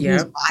at you,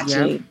 who's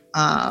watching.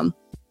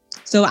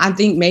 So I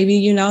think maybe,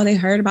 you know, they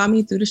heard about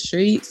me through the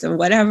streets or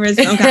whatever, in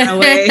some kind of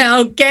way.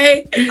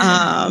 Okay.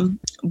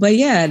 But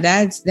yeah,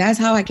 that's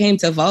how I came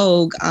to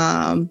Vogue.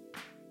 And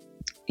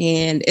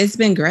it's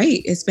been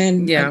great. It's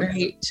been a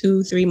great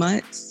 2-3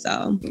 months.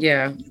 So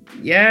yeah.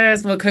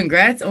 Yes. Well,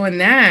 congrats on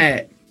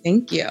that.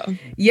 Thank you.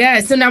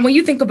 Yeah. So now when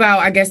you think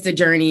about, I guess, the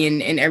journey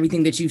and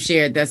everything that you've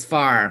shared thus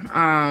far,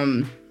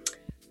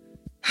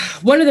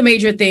 one of the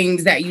major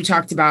things that you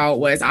talked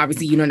about was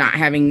obviously, you know, not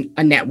having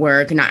a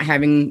network, not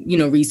having, you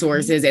know,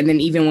 resources. And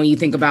then even when you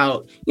think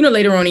about, you know,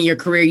 later on in your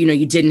career, you know,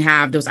 you didn't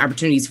have those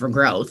opportunities for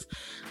growth.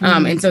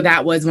 And so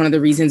that was one of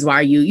the reasons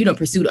why you know,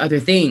 pursued other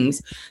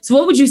things. So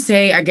what would you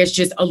say, I guess,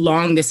 just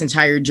along this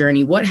entire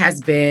journey, what has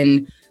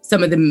been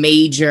some of the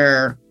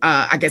major,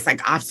 I guess,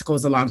 like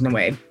obstacles along the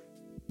way?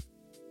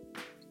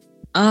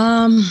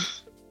 I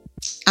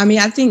mean,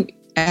 I think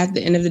at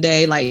the end of the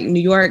day, like New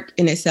York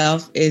in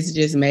itself is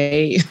just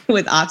made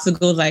with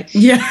obstacles. Like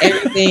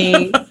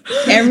everything.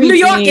 New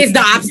York is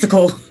the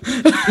obstacle.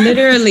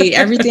 Literally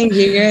everything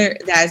here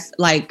that's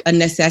like a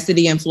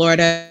necessity in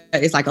Florida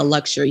is like a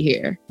luxury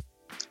here.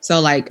 So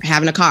like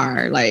having a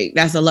car, like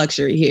that's a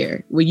luxury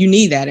here. Well, you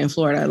need that in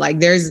Florida. Like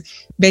there's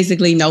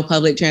basically no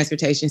public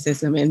transportation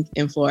system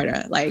in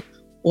Florida. Like,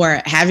 or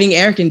having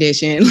air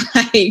conditioning,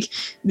 like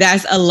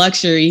that's a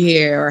luxury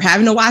here, or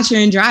having a washer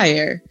and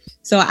dryer.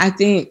 So I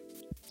think,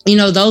 you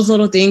know, those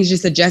little things,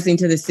 just adjusting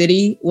to the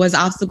city was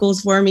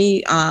obstacles for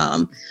me.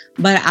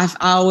 But I've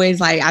always,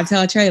 like, I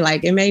tell Trey,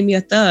 like, it made me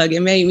a thug. It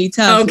made me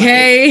tough.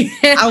 Okay.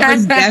 Like, I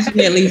was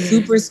definitely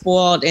super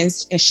spoiled and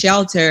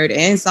sheltered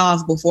and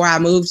soft before I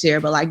moved here.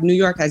 But like New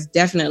York has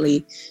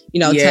definitely, you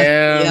know,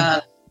 toughed me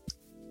up.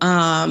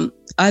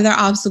 Other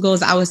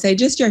obstacles, I would say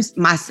just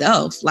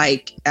myself.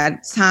 Like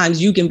at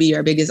times you can be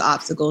your biggest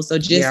obstacle. So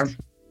just,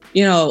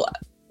 you know,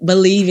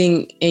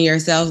 believing in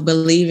yourself,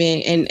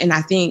 and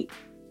I think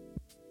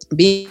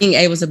being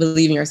able to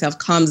believe in yourself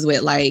comes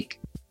with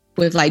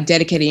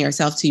dedicating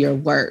yourself to your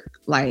work.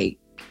 Like,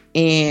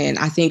 and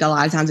I think a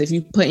lot of times if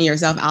you putting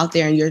yourself out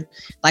there and you're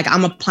like,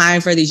 I'm applying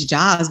for these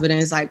jobs, but then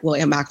it's like, well,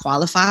 am I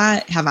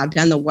qualified? Have I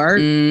done the work?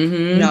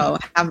 You know,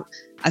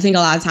 I think a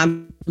lot of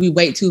times we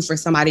wait for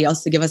somebody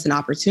else to give us an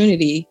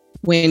opportunity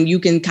when you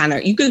can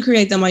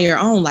create them on your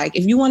own. Like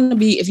if you want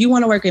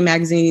to work in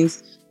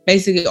magazines,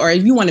 basically, or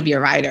if you want to be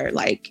a writer,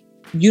 like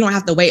you don't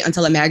have to wait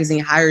until a magazine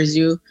hires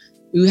you.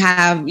 You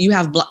have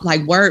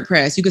like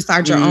WordPress. You can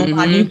start your own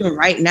blog. You can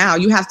write now.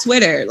 You have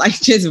Twitter. Like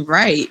just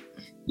write.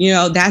 You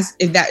know,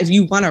 if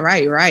you want to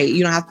write.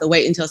 You don't have to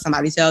wait until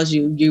somebody tells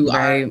you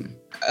are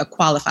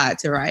qualified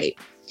to write.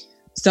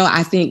 So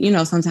I think, you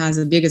know, sometimes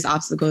the biggest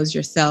obstacle is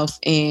yourself.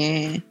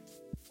 And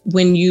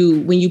when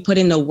you put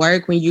in the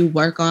work, when you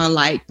work on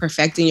like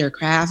perfecting your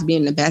craft,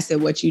 being the best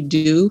at what you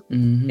do,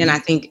 then I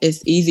think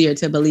it's easier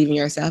to believe in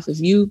yourself. If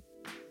you,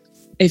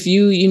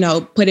 you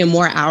know, put in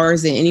more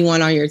hours than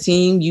anyone on your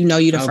team, you know,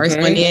 you're the first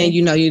one in,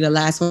 you know, you're the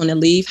last one to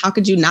leave. How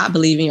could you not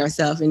believe in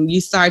yourself? And you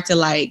start to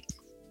like,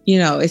 you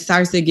know, it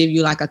starts to give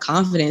you like a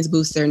confidence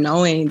booster,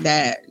 knowing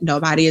that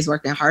nobody is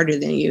working harder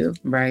than you.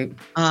 Right.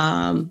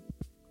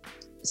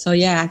 So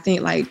yeah, I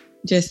think like,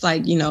 just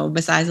like, you know,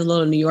 besides a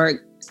little New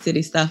York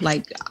City stuff,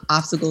 like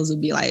obstacles would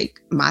be like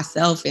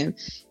myself and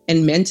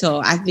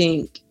mental. I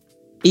think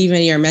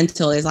even your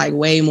mental is like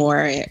way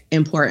more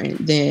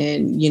important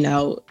than, you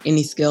know,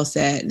 any skill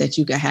set that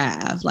you could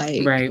have,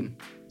 like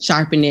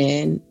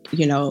sharpening,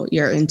 you know,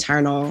 your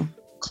internal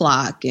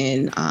clock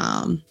and,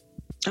 I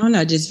don't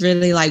know, just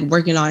really like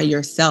working on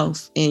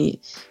yourself and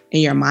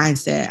your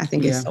mindset. I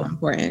think is so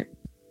important.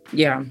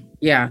 Yeah.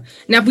 Yeah.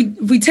 Now, if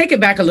we take it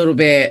back a little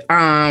bit,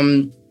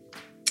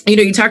 you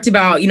know, you talked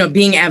about, you know,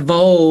 being at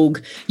Vogue,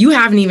 you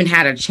haven't even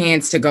had a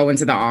chance to go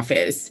into the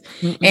office.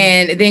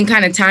 And then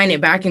kind of tying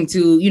it back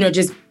into, you know,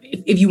 just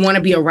if you want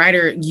to be a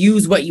writer,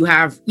 use what you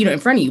have, you know, in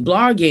front of you,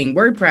 blogging,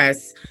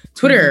 WordPress,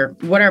 Twitter,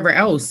 whatever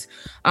else,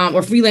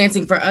 or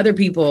freelancing for other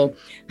people.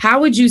 How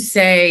would you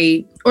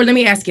say, or let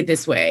me ask it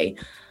this way,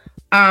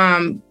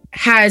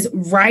 has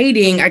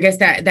writing, I guess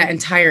that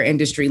entire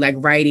industry, like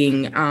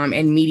writing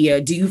and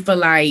media, do you feel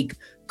like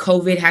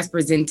COVID has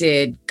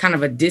presented kind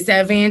of a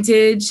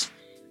disadvantage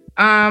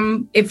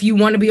if you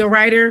want to be a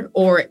writer,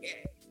 or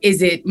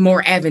is it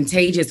more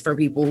advantageous for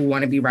people who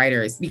want to be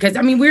writers? Because,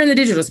 I mean, we're in the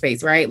digital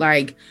space, right?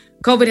 Like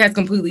COVID has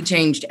completely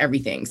changed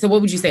everything. So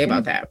what would you say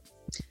about that?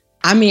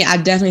 I mean, I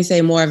definitely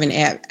say more of an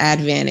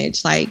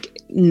advantage. Like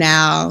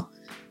now,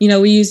 you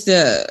know, we used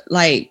to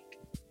like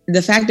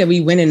the fact that we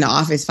went in the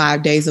office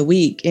 5 days a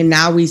week, and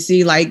now we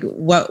see like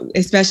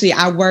especially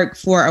I work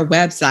for a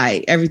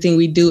website. Everything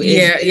we do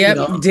is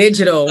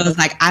digital. So it's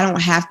like, I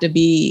don't have to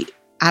be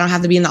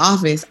in the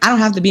office. I don't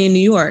have to be in New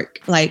York.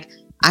 Like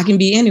I can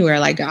be anywhere.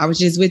 Like I was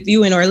just with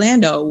you in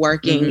Orlando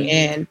working.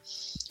 And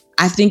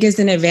I think it's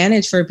an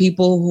advantage for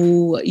people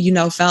who, you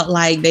know, felt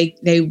like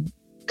they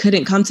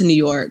couldn't come to New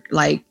York.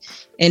 Like,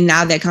 and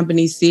now that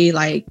companies see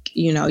like,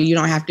 you know, you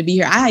don't have to be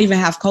here. I even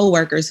have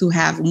coworkers who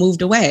have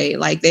moved away.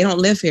 Like they don't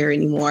live here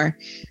anymore.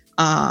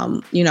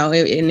 You know,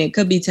 and it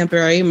could be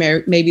temporary.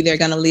 Maybe they're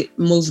going to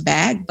move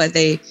back, but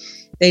they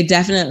they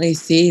definitely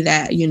see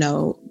that, you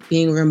know,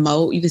 being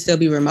remote, you can still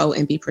be remote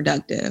and be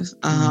productive.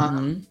 So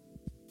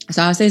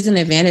I would say it's an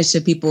advantage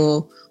to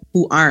people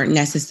who aren't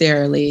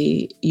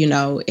necessarily, you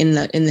know, in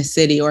the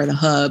city or the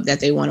hub that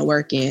they want to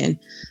work in.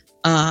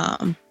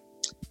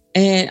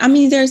 And I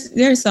mean,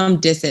 there's some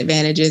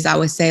disadvantages. I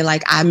would say,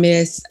 like, I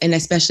miss, and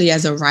especially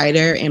as a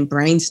writer and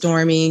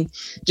brainstorming,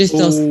 just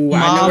those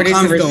small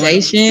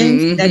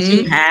conversations that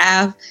you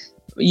have.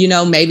 You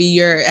know, maybe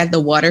you're at the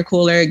water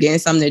cooler getting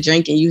something to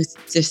drink and you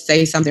just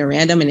say something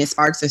random and it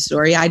sparks a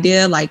story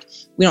idea. Like,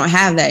 we don't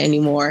have that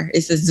anymore.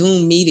 It's a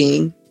Zoom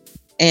meeting,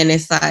 and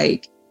it's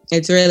like,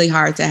 it's really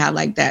hard to have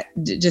like that,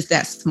 just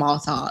that small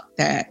talk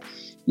that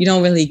you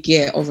don't really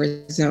get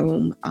over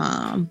Zoom.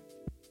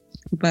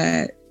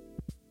 But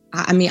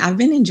I mean, I've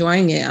been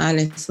enjoying it,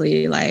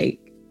 honestly. Like,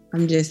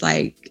 I'm just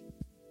like,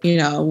 you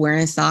know,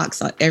 wearing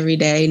socks every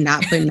day,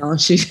 not putting on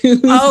shoes.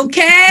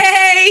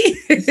 Okay.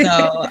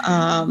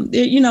 So,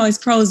 you know, it's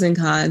pros and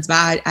cons,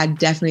 but I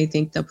definitely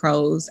think the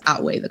pros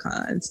outweigh the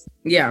cons.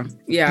 Yeah.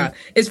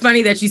 It's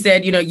funny that you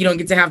said, you know, you don't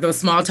get to have those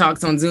small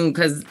talks on Zoom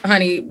because,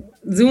 honey,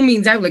 Zoom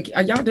means I'm like,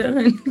 are y'all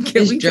done?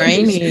 It's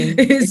draining.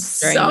 It's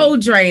so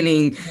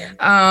draining.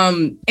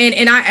 And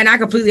I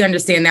completely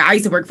understand that. I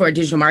used to work for a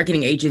digital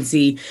marketing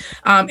agency.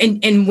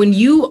 And when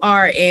you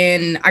are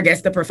in, I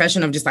guess, the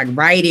profession of just like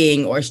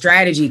writing or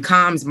strategy,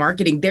 comms,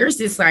 marketing, there's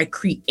this like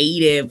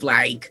creative,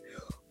 like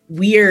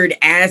weird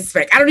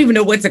aspect. I don't even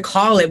know what to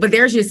call it, but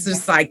there's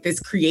just like this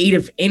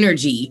creative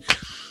energy.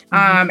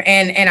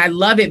 And I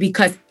love it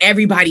because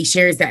everybody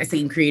shares that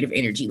same creative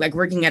energy. Like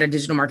working at a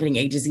digital marketing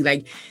agency,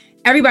 like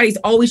everybody's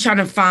always trying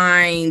to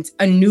find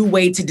a new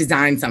way to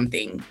design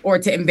something or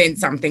to invent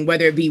something,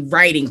 whether it be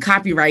writing,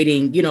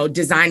 copywriting, you know,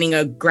 designing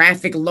a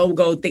graphic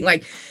logo thing.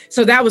 Like,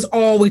 so that was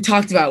all we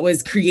talked about,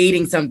 was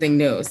creating something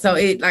new. So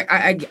it, like,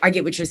 I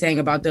get what you're saying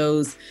about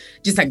those,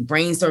 just like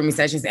brainstorming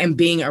sessions and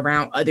being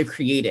around other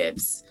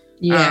creatives.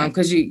 Yeah,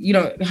 because you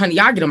know, honey,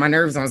 y'all get on my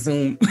nerves on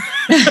Zoom.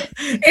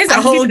 It's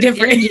a whole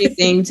different energy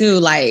thing too.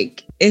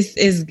 Like, it's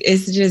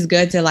just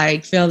good to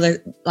like feel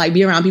that, like,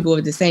 be around people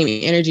with the same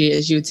energy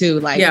as you too.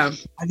 Like, yeah.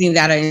 I think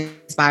that'll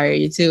inspire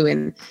you too.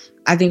 And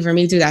I think for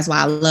me too, that's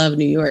why I love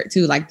New York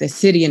too. Like, the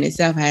city in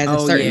itself has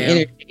a certain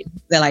energy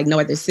that like no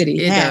other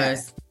city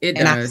has. It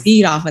does. I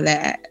feed off of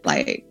that.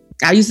 Like,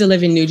 I used to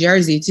live in New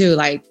Jersey too,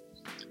 like,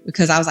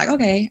 because I was like,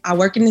 okay, I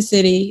work in the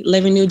city,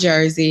 live in New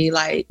Jersey,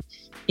 like,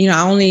 you know,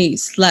 I only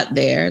slept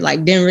there,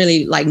 like, didn't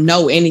really like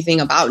know anything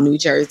about New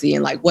Jersey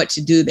and like what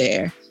to do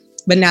there.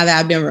 But now that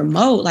I've been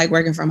remote, like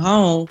working from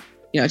home,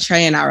 you know,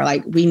 Trey and I were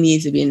like, we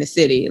need to be in the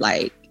city.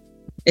 Like,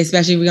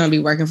 especially if we're going to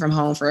be working from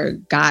home for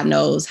God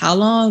knows how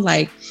long.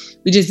 Like,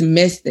 we just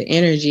miss the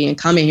energy and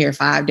coming here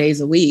 5 days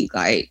a week.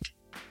 Like,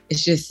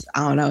 it's just,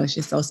 I don't know, it's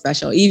just so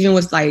special. Even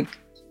with like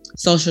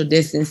social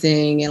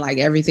distancing and like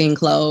everything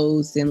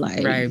closed and like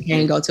you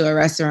can't go to a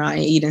restaurant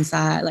and eat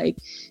inside. Like,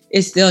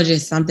 it's still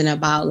just something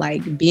about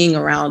like being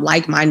around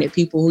like-minded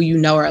people who, you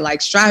know, are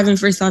like striving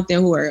for something,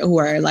 who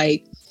are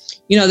like,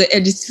 you know,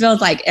 it just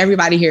feels like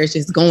everybody here is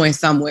just going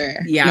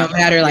somewhere, no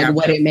matter like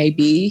what it may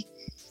be.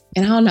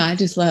 And I don't know, I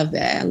just love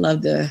that. I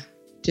love to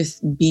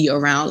just be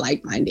around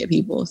like-minded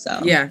people.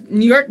 So yeah,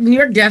 New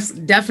York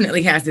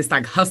definitely has this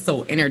like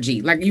hustle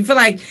energy. Like, you feel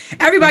like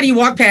everybody you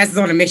walk past is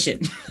on a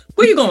mission.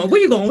 Where you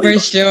going? For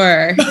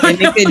sure. And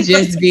it could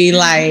just be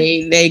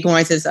like they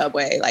going to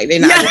Subway. Like,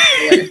 they're not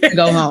going to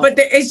go home. But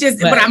it's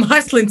just, but I'm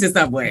hustling to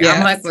Subway. Yeah.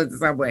 I'm hustling to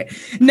Subway.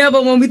 No,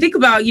 but when we think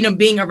about, you know,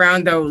 being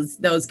around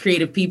those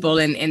creative people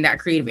and that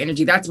creative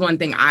energy, that's one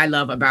thing I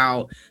love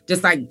about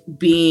just like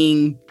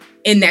being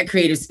in that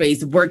creative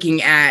space,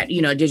 working at,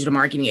 you know, a digital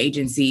marketing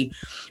agency.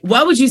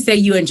 What would you say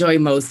you enjoy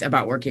most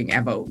about working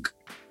at Vogue?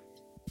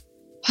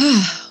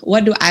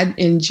 What do I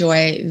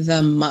enjoy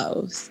the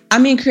most? I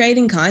mean,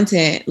 creating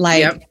content.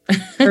 Like,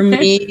 for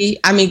me,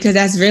 I mean, because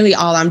that's really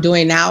all I'm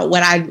doing now.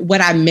 What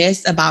I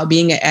miss about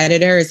being an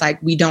editor is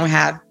like, we don't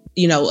have,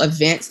 you know,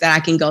 events that I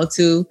can go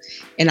to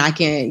and I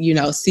can, you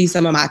know, see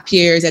some of my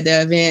peers at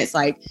the events,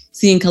 like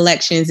seeing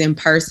collections in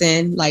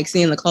person, like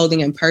seeing the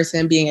clothing in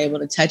person, being able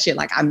to touch it.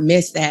 Like, I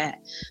miss that.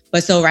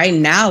 But so right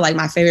now, like,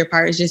 my favorite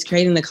part is just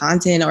creating the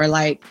content, or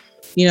like,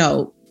 you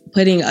know,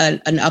 putting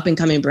an up and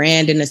coming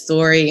brand in a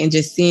story and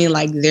just seeing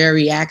like their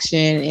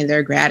reaction and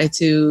their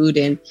gratitude,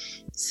 and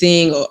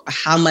seeing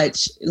how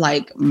much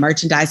like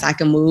merchandise I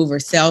can move or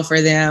sell for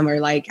them, or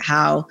like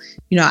how,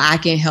 you know, I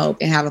can help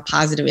and have a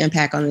positive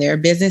impact on their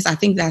business. I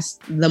think that's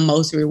the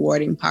most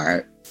rewarding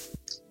part.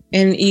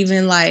 And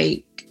even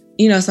like,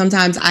 you know,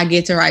 sometimes I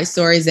get to write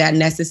stories that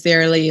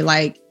necessarily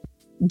like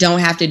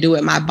don't have to do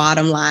with my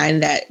bottom line,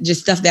 that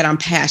just stuff that I'm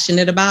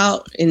passionate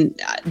about, and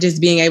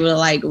just being able to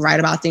like write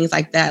about things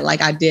like that.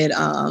 Like, I did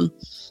a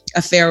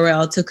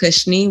farewell to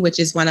Kushni, which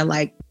is one of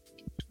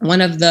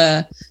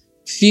the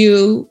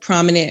few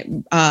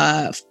prominent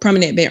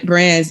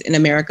brands in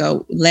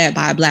America led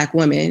by a Black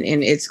woman,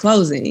 and it's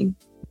closing.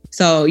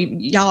 So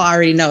y'all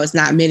already know it's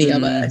not many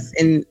of us.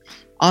 And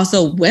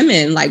also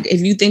women, like,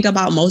 if you think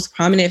about most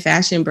prominent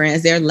fashion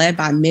brands, they're led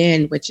by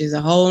men, which is a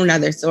whole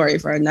nother story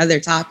for another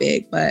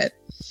topic. But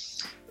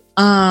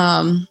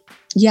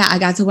Yeah, I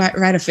got to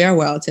write a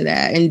farewell to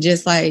that, and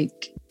just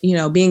like, you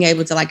know, being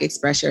able to like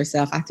express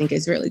yourself, I think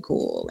is really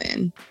cool,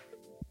 and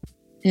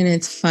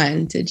it's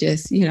fun to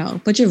just, you know,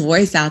 put your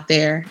voice out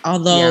there.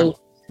 Although,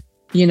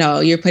 you know,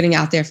 you're putting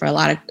out there for a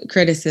lot of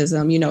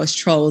criticism, you know, it's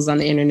trolls on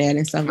the internet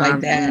and stuff like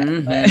that.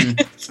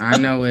 Mm-hmm. I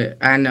know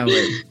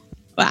it.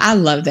 But I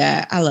love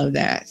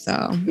that.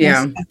 So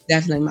that's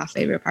definitely my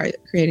favorite part,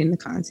 creating the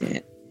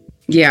content.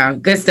 Yeah,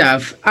 good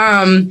stuff.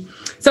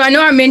 So I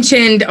know I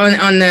mentioned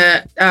on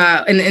the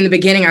in the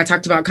beginning, I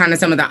talked about kind of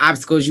some of the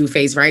obstacles you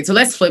face, right? So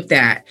let's flip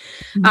that.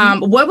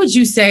 Mm-hmm. What would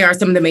you say are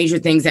some of the major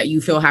things that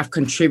you feel have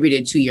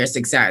contributed to your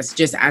success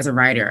just as a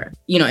writer?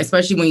 You know,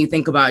 especially when you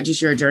think about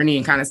just your journey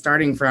and kind of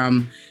starting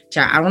from,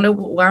 I don't know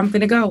where I'm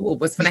going to go,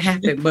 what's going to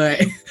happen,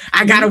 but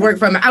I got to work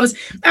from it. I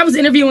was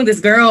interviewing this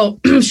girl.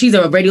 She's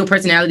a radio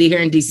personality here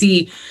in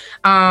DC.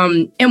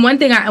 And one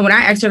thing, when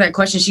I asked her that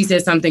question, she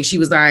said something. She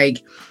was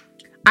like,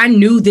 I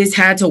knew this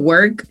had to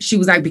work. She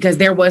was like, because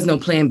there was no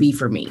plan B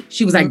for me.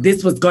 She was like,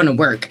 this was going to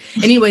work.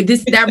 Anyway,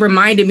 that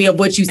reminded me of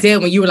what you said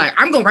when you were like,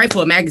 I'm going to write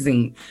for a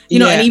magazine, you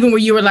know, and even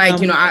when you were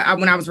like, you know,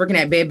 when I was working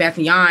at Bed Bath &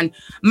 Beyond,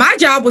 my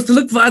job was to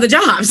look for other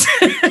jobs.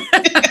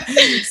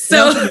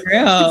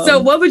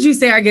 So what would you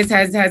say, I guess,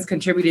 has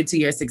contributed to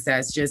your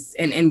success just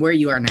and where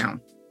you are now?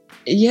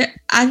 Yeah,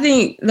 I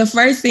think the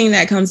first thing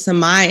that comes to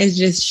mind is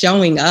just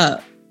showing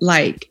up,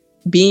 like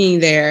being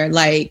there,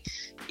 like,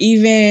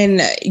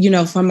 even, you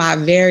know, from my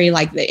very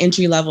like the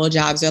entry level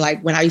jobs, or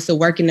like when I used to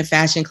work in the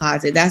fashion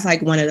closet, that's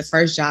like one of the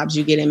first jobs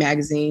you get in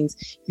magazines.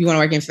 If you want to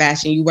work in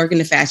fashion, you work in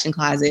the fashion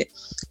closet.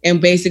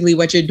 And basically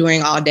what you're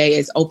doing all day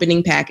is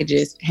opening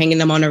packages, hanging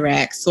them on a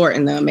rack,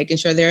 sorting them, making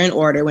sure they're in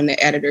order when the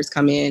editors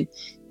come in.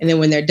 And then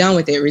when they're done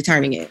with it,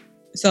 returning it.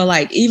 So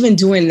like even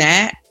doing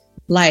that,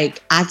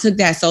 like I took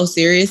that so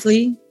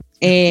seriously.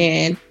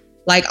 And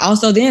like,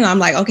 also then I'm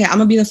like, okay, I'm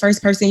gonna be the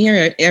first person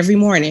here every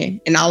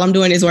morning and all I'm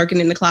doing is working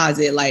in the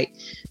closet. Like,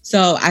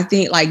 so I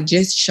think like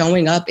just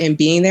showing up and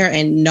being there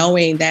and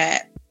knowing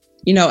that,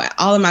 you know,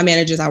 all of my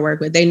managers I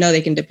work with, they know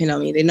they can depend on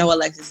me. They know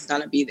Alexis is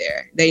gonna be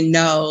there. They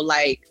know,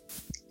 like,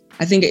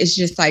 I think it's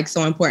just like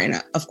so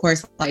important, of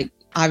course, like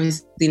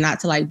obviously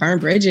not to like burn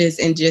bridges,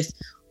 and just,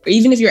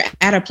 even if you're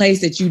at a place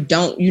that you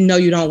don't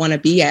want to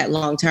be at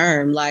long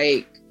term,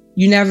 like,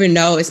 you never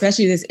know,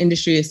 especially this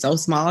industry is so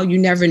small, you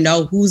never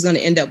know who's going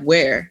to end up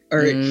where,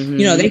 or,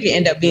 you know, they could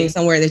end up being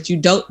somewhere that you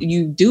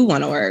do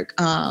want to work.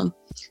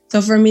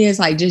 So for me, it's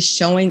like just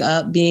showing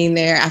up, being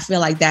there. I feel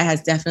like that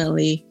has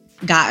definitely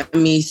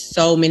gotten me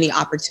so many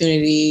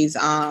opportunities.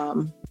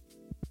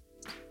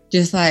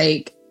 Just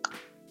like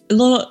a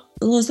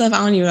little stuff I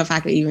don't even know if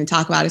I could even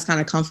talk about. It's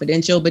kind of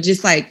confidential, but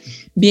just like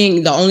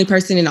being the only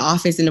person in the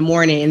office in the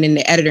morning, and then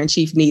the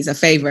editor-in-chief needs a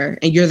favor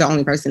and you're the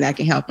only person that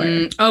can help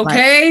her.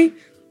 Okay. Like,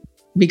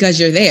 because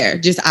you're there.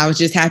 I was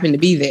just happened to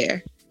be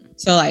there.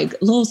 So like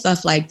little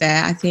stuff like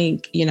that, I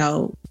think, you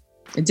know,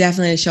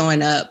 definitely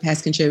showing up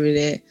has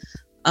contributed.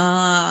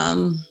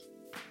 I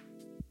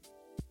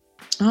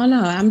don't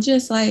know. I'm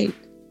just like,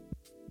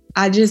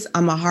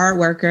 I'm a hard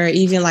worker.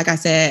 Even like I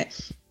said,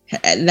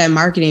 that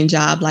marketing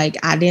job,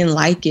 like I didn't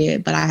like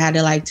it, but I had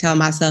to like tell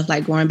myself,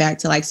 like going back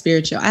to like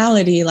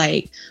spirituality,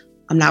 like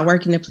I'm not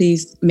working to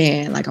please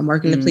man, like I'm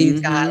working to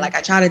please God. Like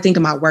I try to think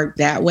of my work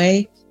that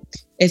way.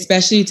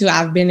 Especially too,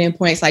 I've been in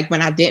points like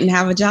when I didn't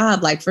have a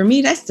job, like for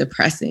me, that's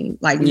depressing.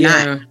 Like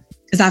not,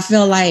 because I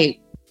feel like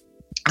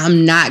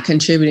I'm not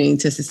contributing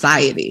to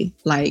society.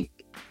 Like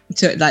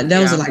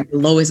those are like the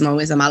lowest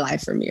moments of my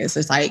life for me. It's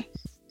just like,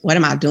 what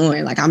am I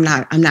doing? Like I'm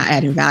not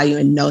adding value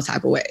in no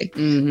type of way.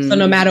 Mm-hmm. So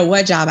no matter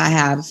what job I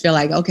have, I feel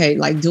like, okay,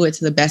 like do it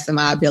to the best of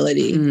my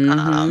ability.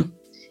 Mm-hmm.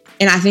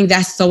 And I think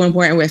that's so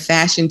important with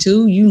fashion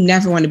too. You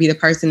never want to be the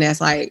person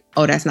that's like,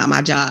 oh, that's not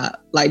my job.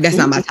 Like, that's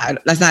not my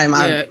title. That's not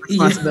my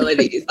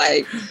responsibilities.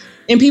 Like,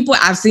 and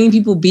I've seen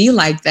people be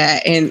like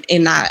that. And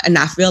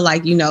I feel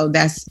like, you know,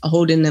 that's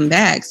holding them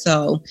back.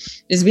 So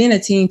just being a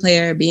team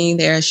player, being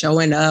there,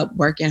 showing up,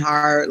 working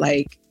hard,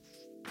 like,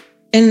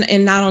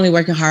 and not only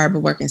working hard, but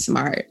working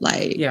smart.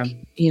 Like,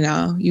 you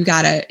know, you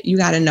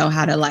gotta know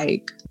how to,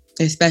 like,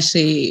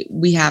 especially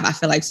I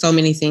feel like so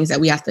many things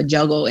that we have to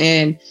juggle,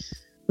 and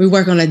we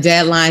work on a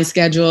deadline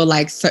schedule,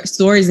 like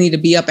stories need to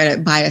be up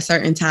by a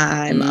certain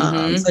time.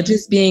 So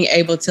just being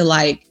able to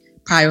like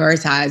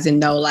prioritize and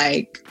know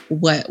like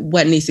what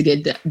needs to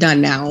get done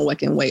now and what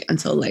can wait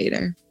until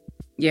later.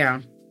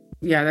 Yeah,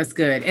 that's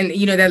good. And,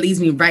 you know, that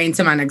leads me right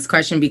into my next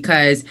question,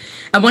 because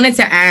I wanted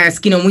to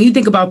ask, you know, when you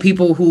think about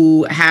people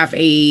who have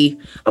I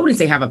wouldn't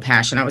say have a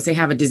passion, I would say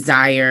have a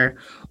desire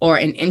or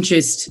an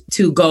interest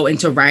to go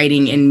into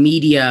writing and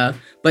media,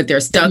 but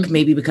they're stuck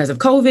maybe because of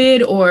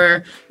COVID,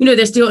 or, you know,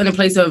 they're still in a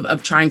place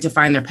of trying to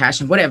find their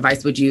passion. What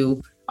advice would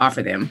you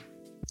offer them?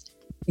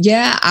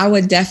 Yeah, I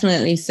would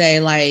definitely say,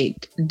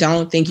 like,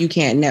 don't think you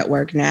can't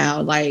network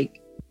now.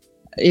 Like,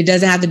 it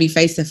doesn't have to be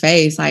face to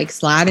face. Like,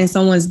 slide in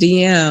someone's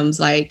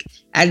DMs. Like,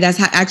 that's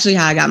actually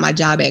how I got my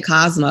job at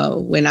Cosmo.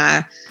 When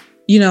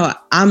you know,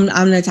 I'm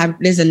the type,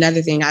 there's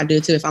another thing I do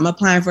too. If I'm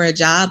applying for a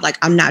job, like,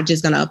 I'm not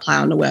just going to apply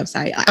on the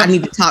website. I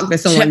need to talk to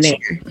someone there.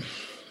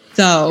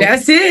 So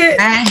that's it.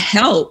 That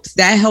helps.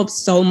 That helps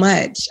so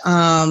much.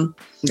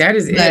 That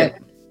is it.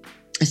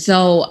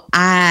 So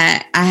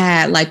I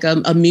had like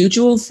a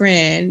mutual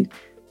friend.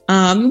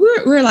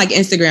 We're like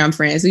Instagram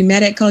friends. We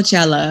met at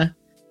Coachella.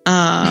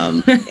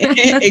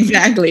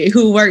 Exactly.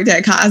 Who worked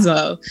at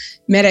Cosmo.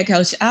 Met at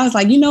Coachella. I was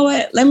like, you know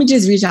what? Let me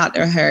just reach out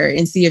to her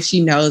and see if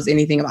she knows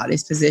anything about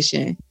this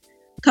position.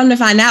 Come to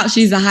find out,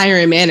 she's a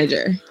hiring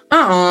manager.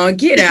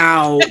 Get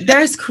out.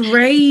 That's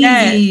crazy.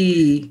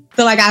 Yeah.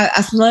 So like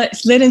I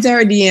slid into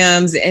her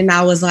DMs and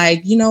I was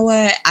like, you know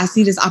what? I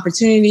see this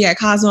opportunity at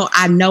Cosmo.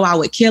 I know I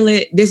would kill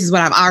it. This is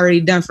what I've already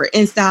done for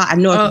InStyle. I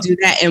know I can do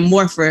that and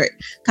more for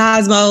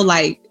Cosmo.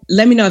 Like,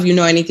 let me know if you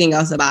know anything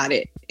else about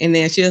it. And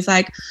then she was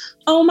like,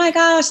 oh my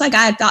gosh, like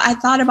I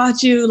thought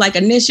about you like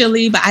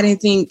initially, but I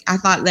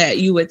thought that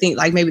you would think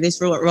like maybe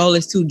this role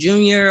is too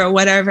junior or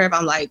whatever. If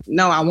I'm like,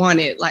 no, I want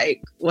it.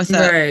 Like, what's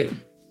up? Right.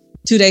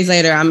 2 days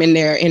later, I'm in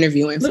there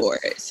interviewing for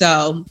it.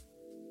 So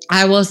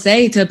I will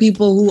say to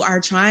people who are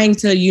trying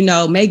to, you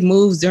know, make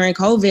moves during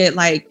COVID,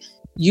 like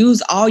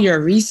use all your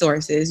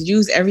resources,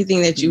 use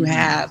everything that you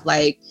have.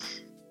 Like,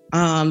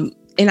 and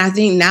I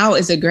think now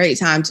is a great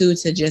time too,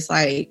 to just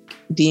like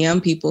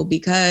DM people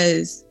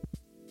because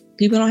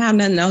people don't have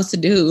nothing else to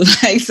do.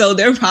 Like, so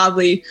they're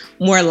probably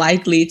more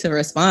likely to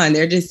respond.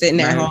 They're just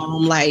sitting at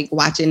home, like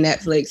watching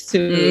Netflix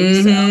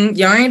too. So,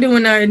 y'all ain't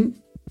doing nothing.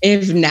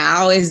 If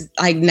now is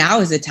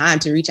the time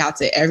to reach out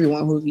to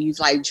everyone who you've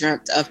like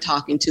dreamt of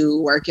talking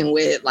to, working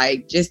with,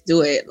 like just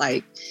do it.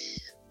 Like,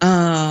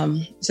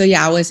 so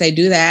yeah, I would say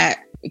do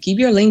that. Keep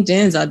your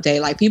LinkedIn's update.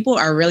 Like people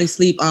are really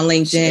sleep on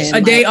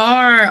LinkedIn. They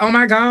are. Oh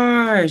my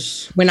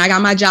gosh. When I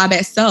got my job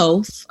at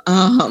Soph,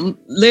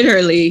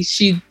 literally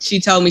she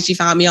told me she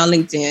found me on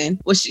LinkedIn.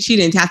 Well, she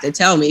didn't have to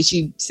tell me.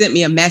 She sent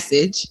me a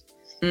message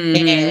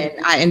and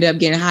I ended up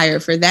getting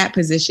hired for that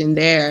position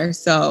there.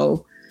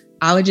 So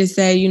I would just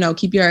say, you know,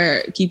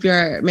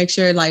 make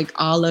sure like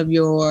all of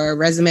your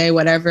resume,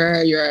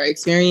 whatever your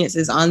experience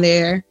is on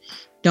there.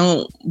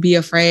 Don't be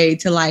afraid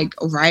to like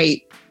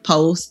write,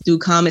 post, do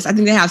comments. I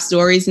think they have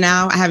stories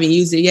now. I haven't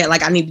used it yet.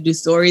 Like I need to do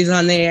stories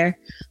on there.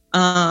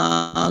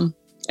 And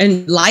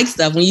like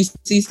stuff. When you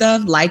see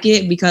stuff, like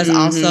it, because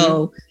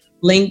also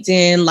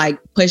LinkedIn like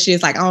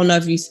pushes, like I don't know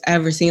if you've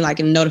ever seen like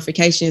in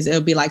notifications,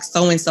 it'll be like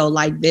so-and-so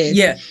like this.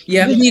 Yeah.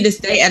 You need to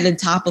stay at the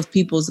top of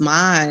people's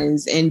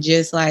minds and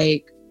just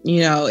like, you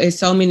know, it's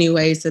so many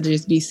ways to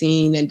just be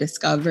seen and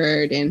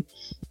discovered. And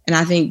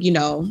I think, you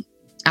know,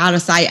 out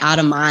of sight, out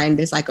of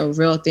mind is like a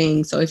real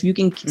thing. So if you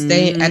can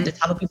stay at the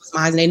top of people's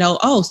minds and they know,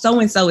 oh,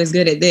 so-and-so is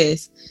good at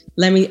this.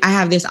 I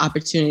have this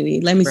opportunity.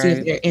 Let me see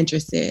if they're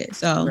interested.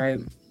 So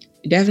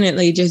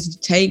definitely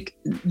just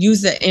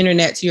use the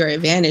internet to your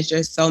advantage.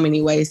 There's so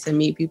many ways to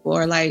meet people.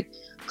 Or like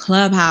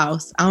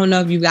Clubhouse. I don't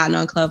know if you've gotten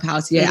on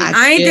Clubhouse yet.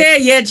 I ain't there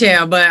yet,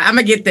 child, but I'm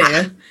gonna get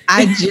there.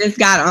 I just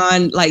got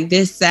on like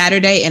this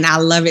Saturday and I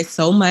love it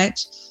so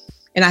much.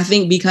 And I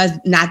think because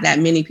not that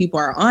many people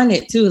are on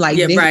it too, like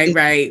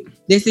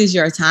this is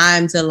your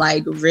time to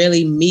like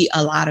really meet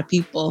a lot of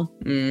people.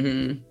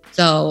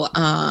 So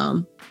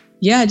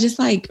yeah, just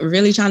like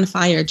really trying to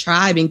find your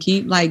tribe and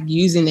keep like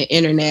using the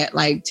internet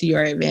like to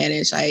your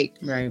advantage. Like,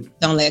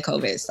 don't let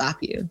COVID stop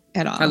you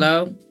at all.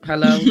 Hello.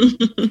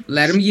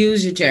 Let them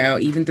use your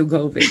child even through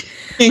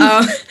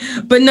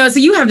COVID. But no, so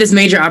you have this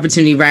major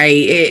opportunity,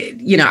 right?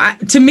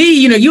 To me,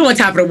 you know, you on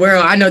top of the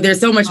world. I know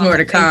there's so much more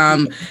to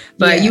come,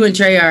 but you and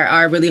Trey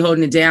are really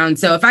holding it down.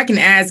 So if I can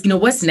ask, you know,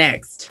 what's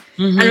next?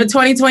 I know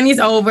 2020 is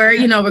over.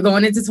 You know, we're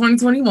going into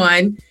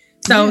 2021.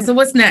 So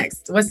what's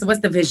next? What's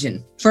the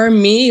vision? For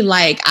me,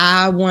 like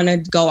I want to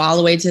go all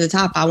the way to the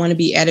top. I want to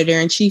be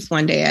editor-in-chief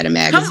one day at a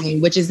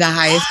magazine, which is the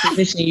highest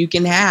position you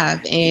can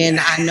have. And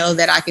I know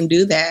that I can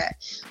do that.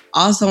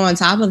 Also, on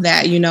top of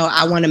that, you know,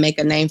 I want to make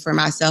a name for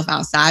myself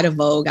outside of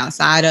Vogue,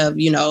 outside of,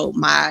 you know,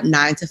 my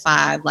 9 to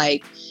 5.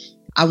 Like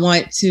I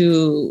want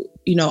to,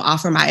 you know,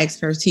 offer my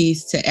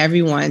expertise to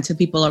everyone, to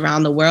people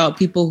around the world,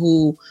 people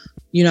who,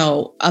 you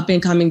know, up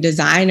and coming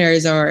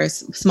designers or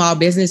small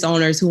business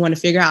owners who want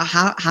to figure out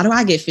how do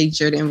I get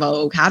featured in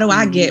Vogue? How do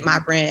I get my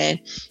brand,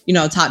 you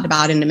know, talked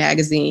about in the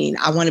magazine?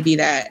 I want to be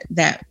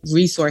that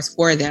resource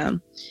for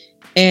them,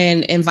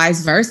 and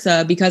vice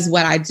versa, because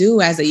what I do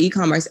as an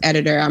e-commerce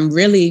editor, I'm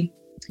really,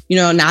 you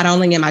know, not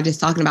only am I just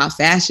talking about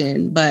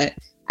fashion, but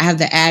I have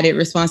the added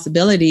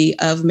responsibility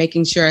of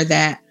making sure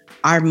that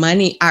our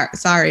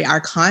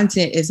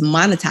content is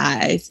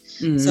monetized,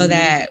 so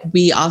that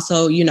we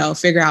also, you know,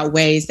 figure out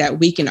ways that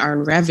we can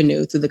earn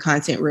revenue through the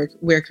content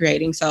we're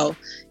creating. So,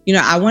 you know,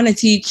 I want to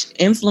teach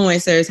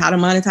influencers how to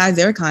monetize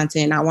their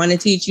content. I want to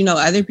teach, you know,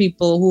 other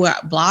people who are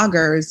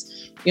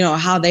bloggers, you know,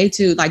 how they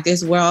too, like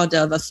this world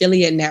of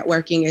affiliate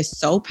networking is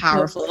so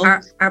powerful.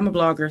 I'm a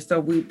blogger, so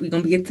we're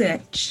going to be in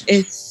touch.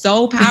 It's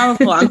so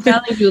powerful. I'm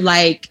telling you,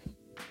 like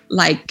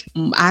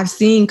I've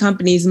seen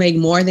companies make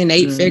more than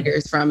 8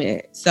 figures from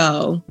it.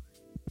 So,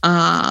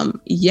 that's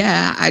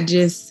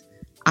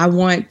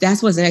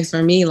what's next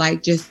for me.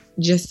 Like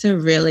just to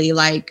really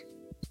like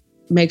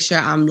make sure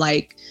I'm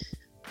like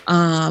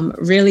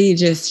really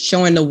just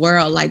showing the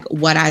world like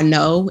what I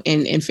know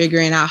and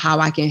figuring out how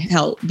I can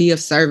help be of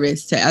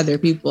service to other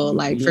people.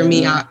 Like for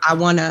me, I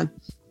want to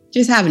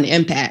just have an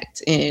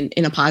impact in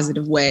a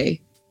positive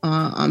way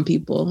on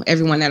people,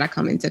 everyone that I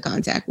come into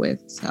contact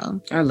with.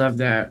 So I love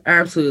that. I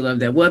absolutely love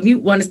that. Well, if you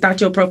want to start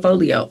your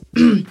portfolio,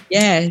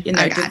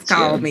 just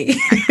call me.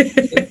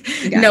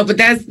 No, but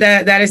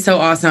that is so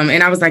awesome.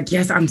 And I was like,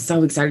 yes, I'm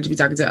so excited to be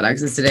talking to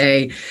Alexis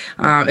today,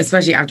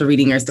 especially after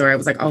reading your story. I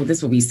was like, oh,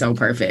 this will be so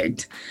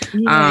perfect.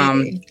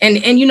 And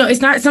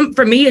it's not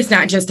for me, it's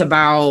not just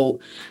about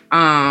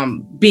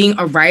being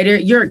a writer.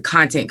 You're a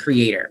content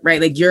creator,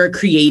 right? Like you're a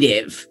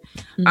creative.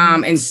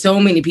 And so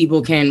many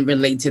people can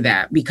relate to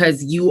that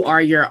because you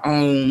are your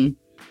own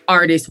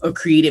artist or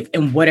creative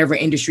in whatever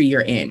industry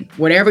you're in.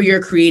 Whatever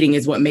you're creating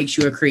is what makes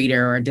you a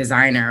creator or a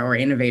designer or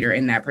innovator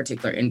in that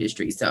particular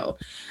industry. So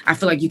I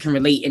feel like you can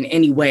relate in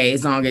any way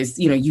as long as,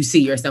 you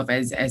see yourself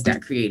as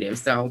that creative.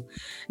 So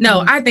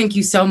no, I thank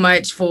you so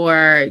much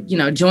for,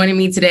 joining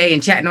me today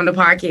and chatting on the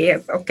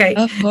podcast. Okay.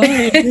 Of course.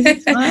 This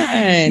is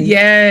fun.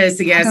 Yes.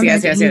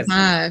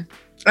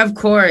 Of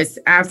course,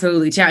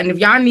 absolutely, chat. And if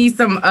y'all need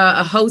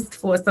a host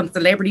for some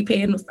celebrity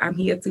panels, I'm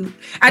here too.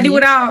 I do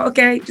it all.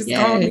 Okay, just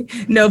call me.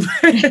 No,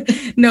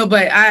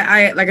 but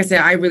I like I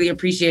said, I really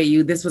appreciate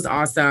you. This was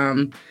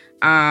awesome.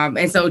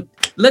 And so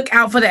look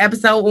out for the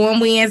episode on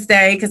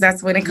Wednesday because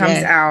that's when it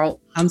comes out.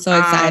 I'm so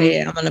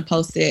excited. I'm gonna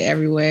post it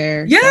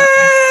everywhere.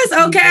 Yes.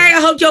 So. Okay.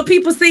 I hope your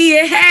people see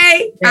it.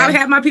 Hey, I'll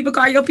have my people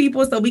call your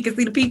people so we can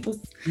see the people.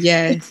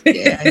 Yes.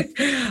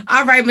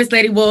 All right, Miss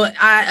Lady. Well,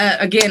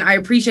 I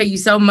appreciate you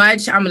so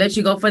much. I'm gonna let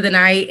you go for the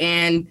night,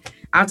 and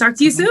I'll talk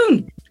to you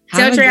soon.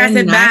 Tell Trey I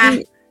said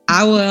bye.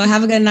 I will.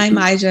 Have a good night,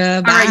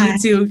 Maija. Bye. All right, you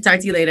too. Talk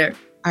to you later.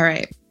 All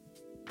right.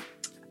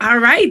 All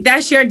right,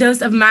 that's your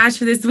dose of Maj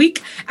for this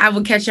week. I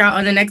will catch y'all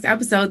on the next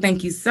episode.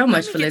 Thank you so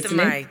much for listening.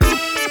 Honey,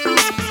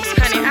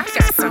 I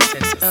got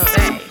something to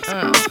say.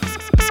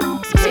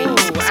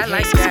 I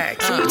like that.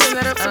 Can you turn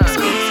that up for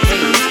me?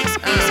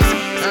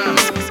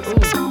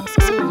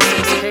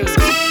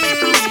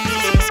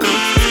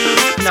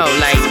 No,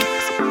 like,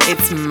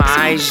 it's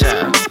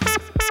Maija.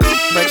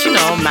 But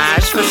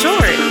Maj for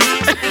short.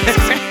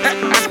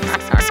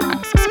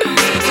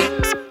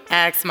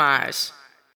 Ask Maj.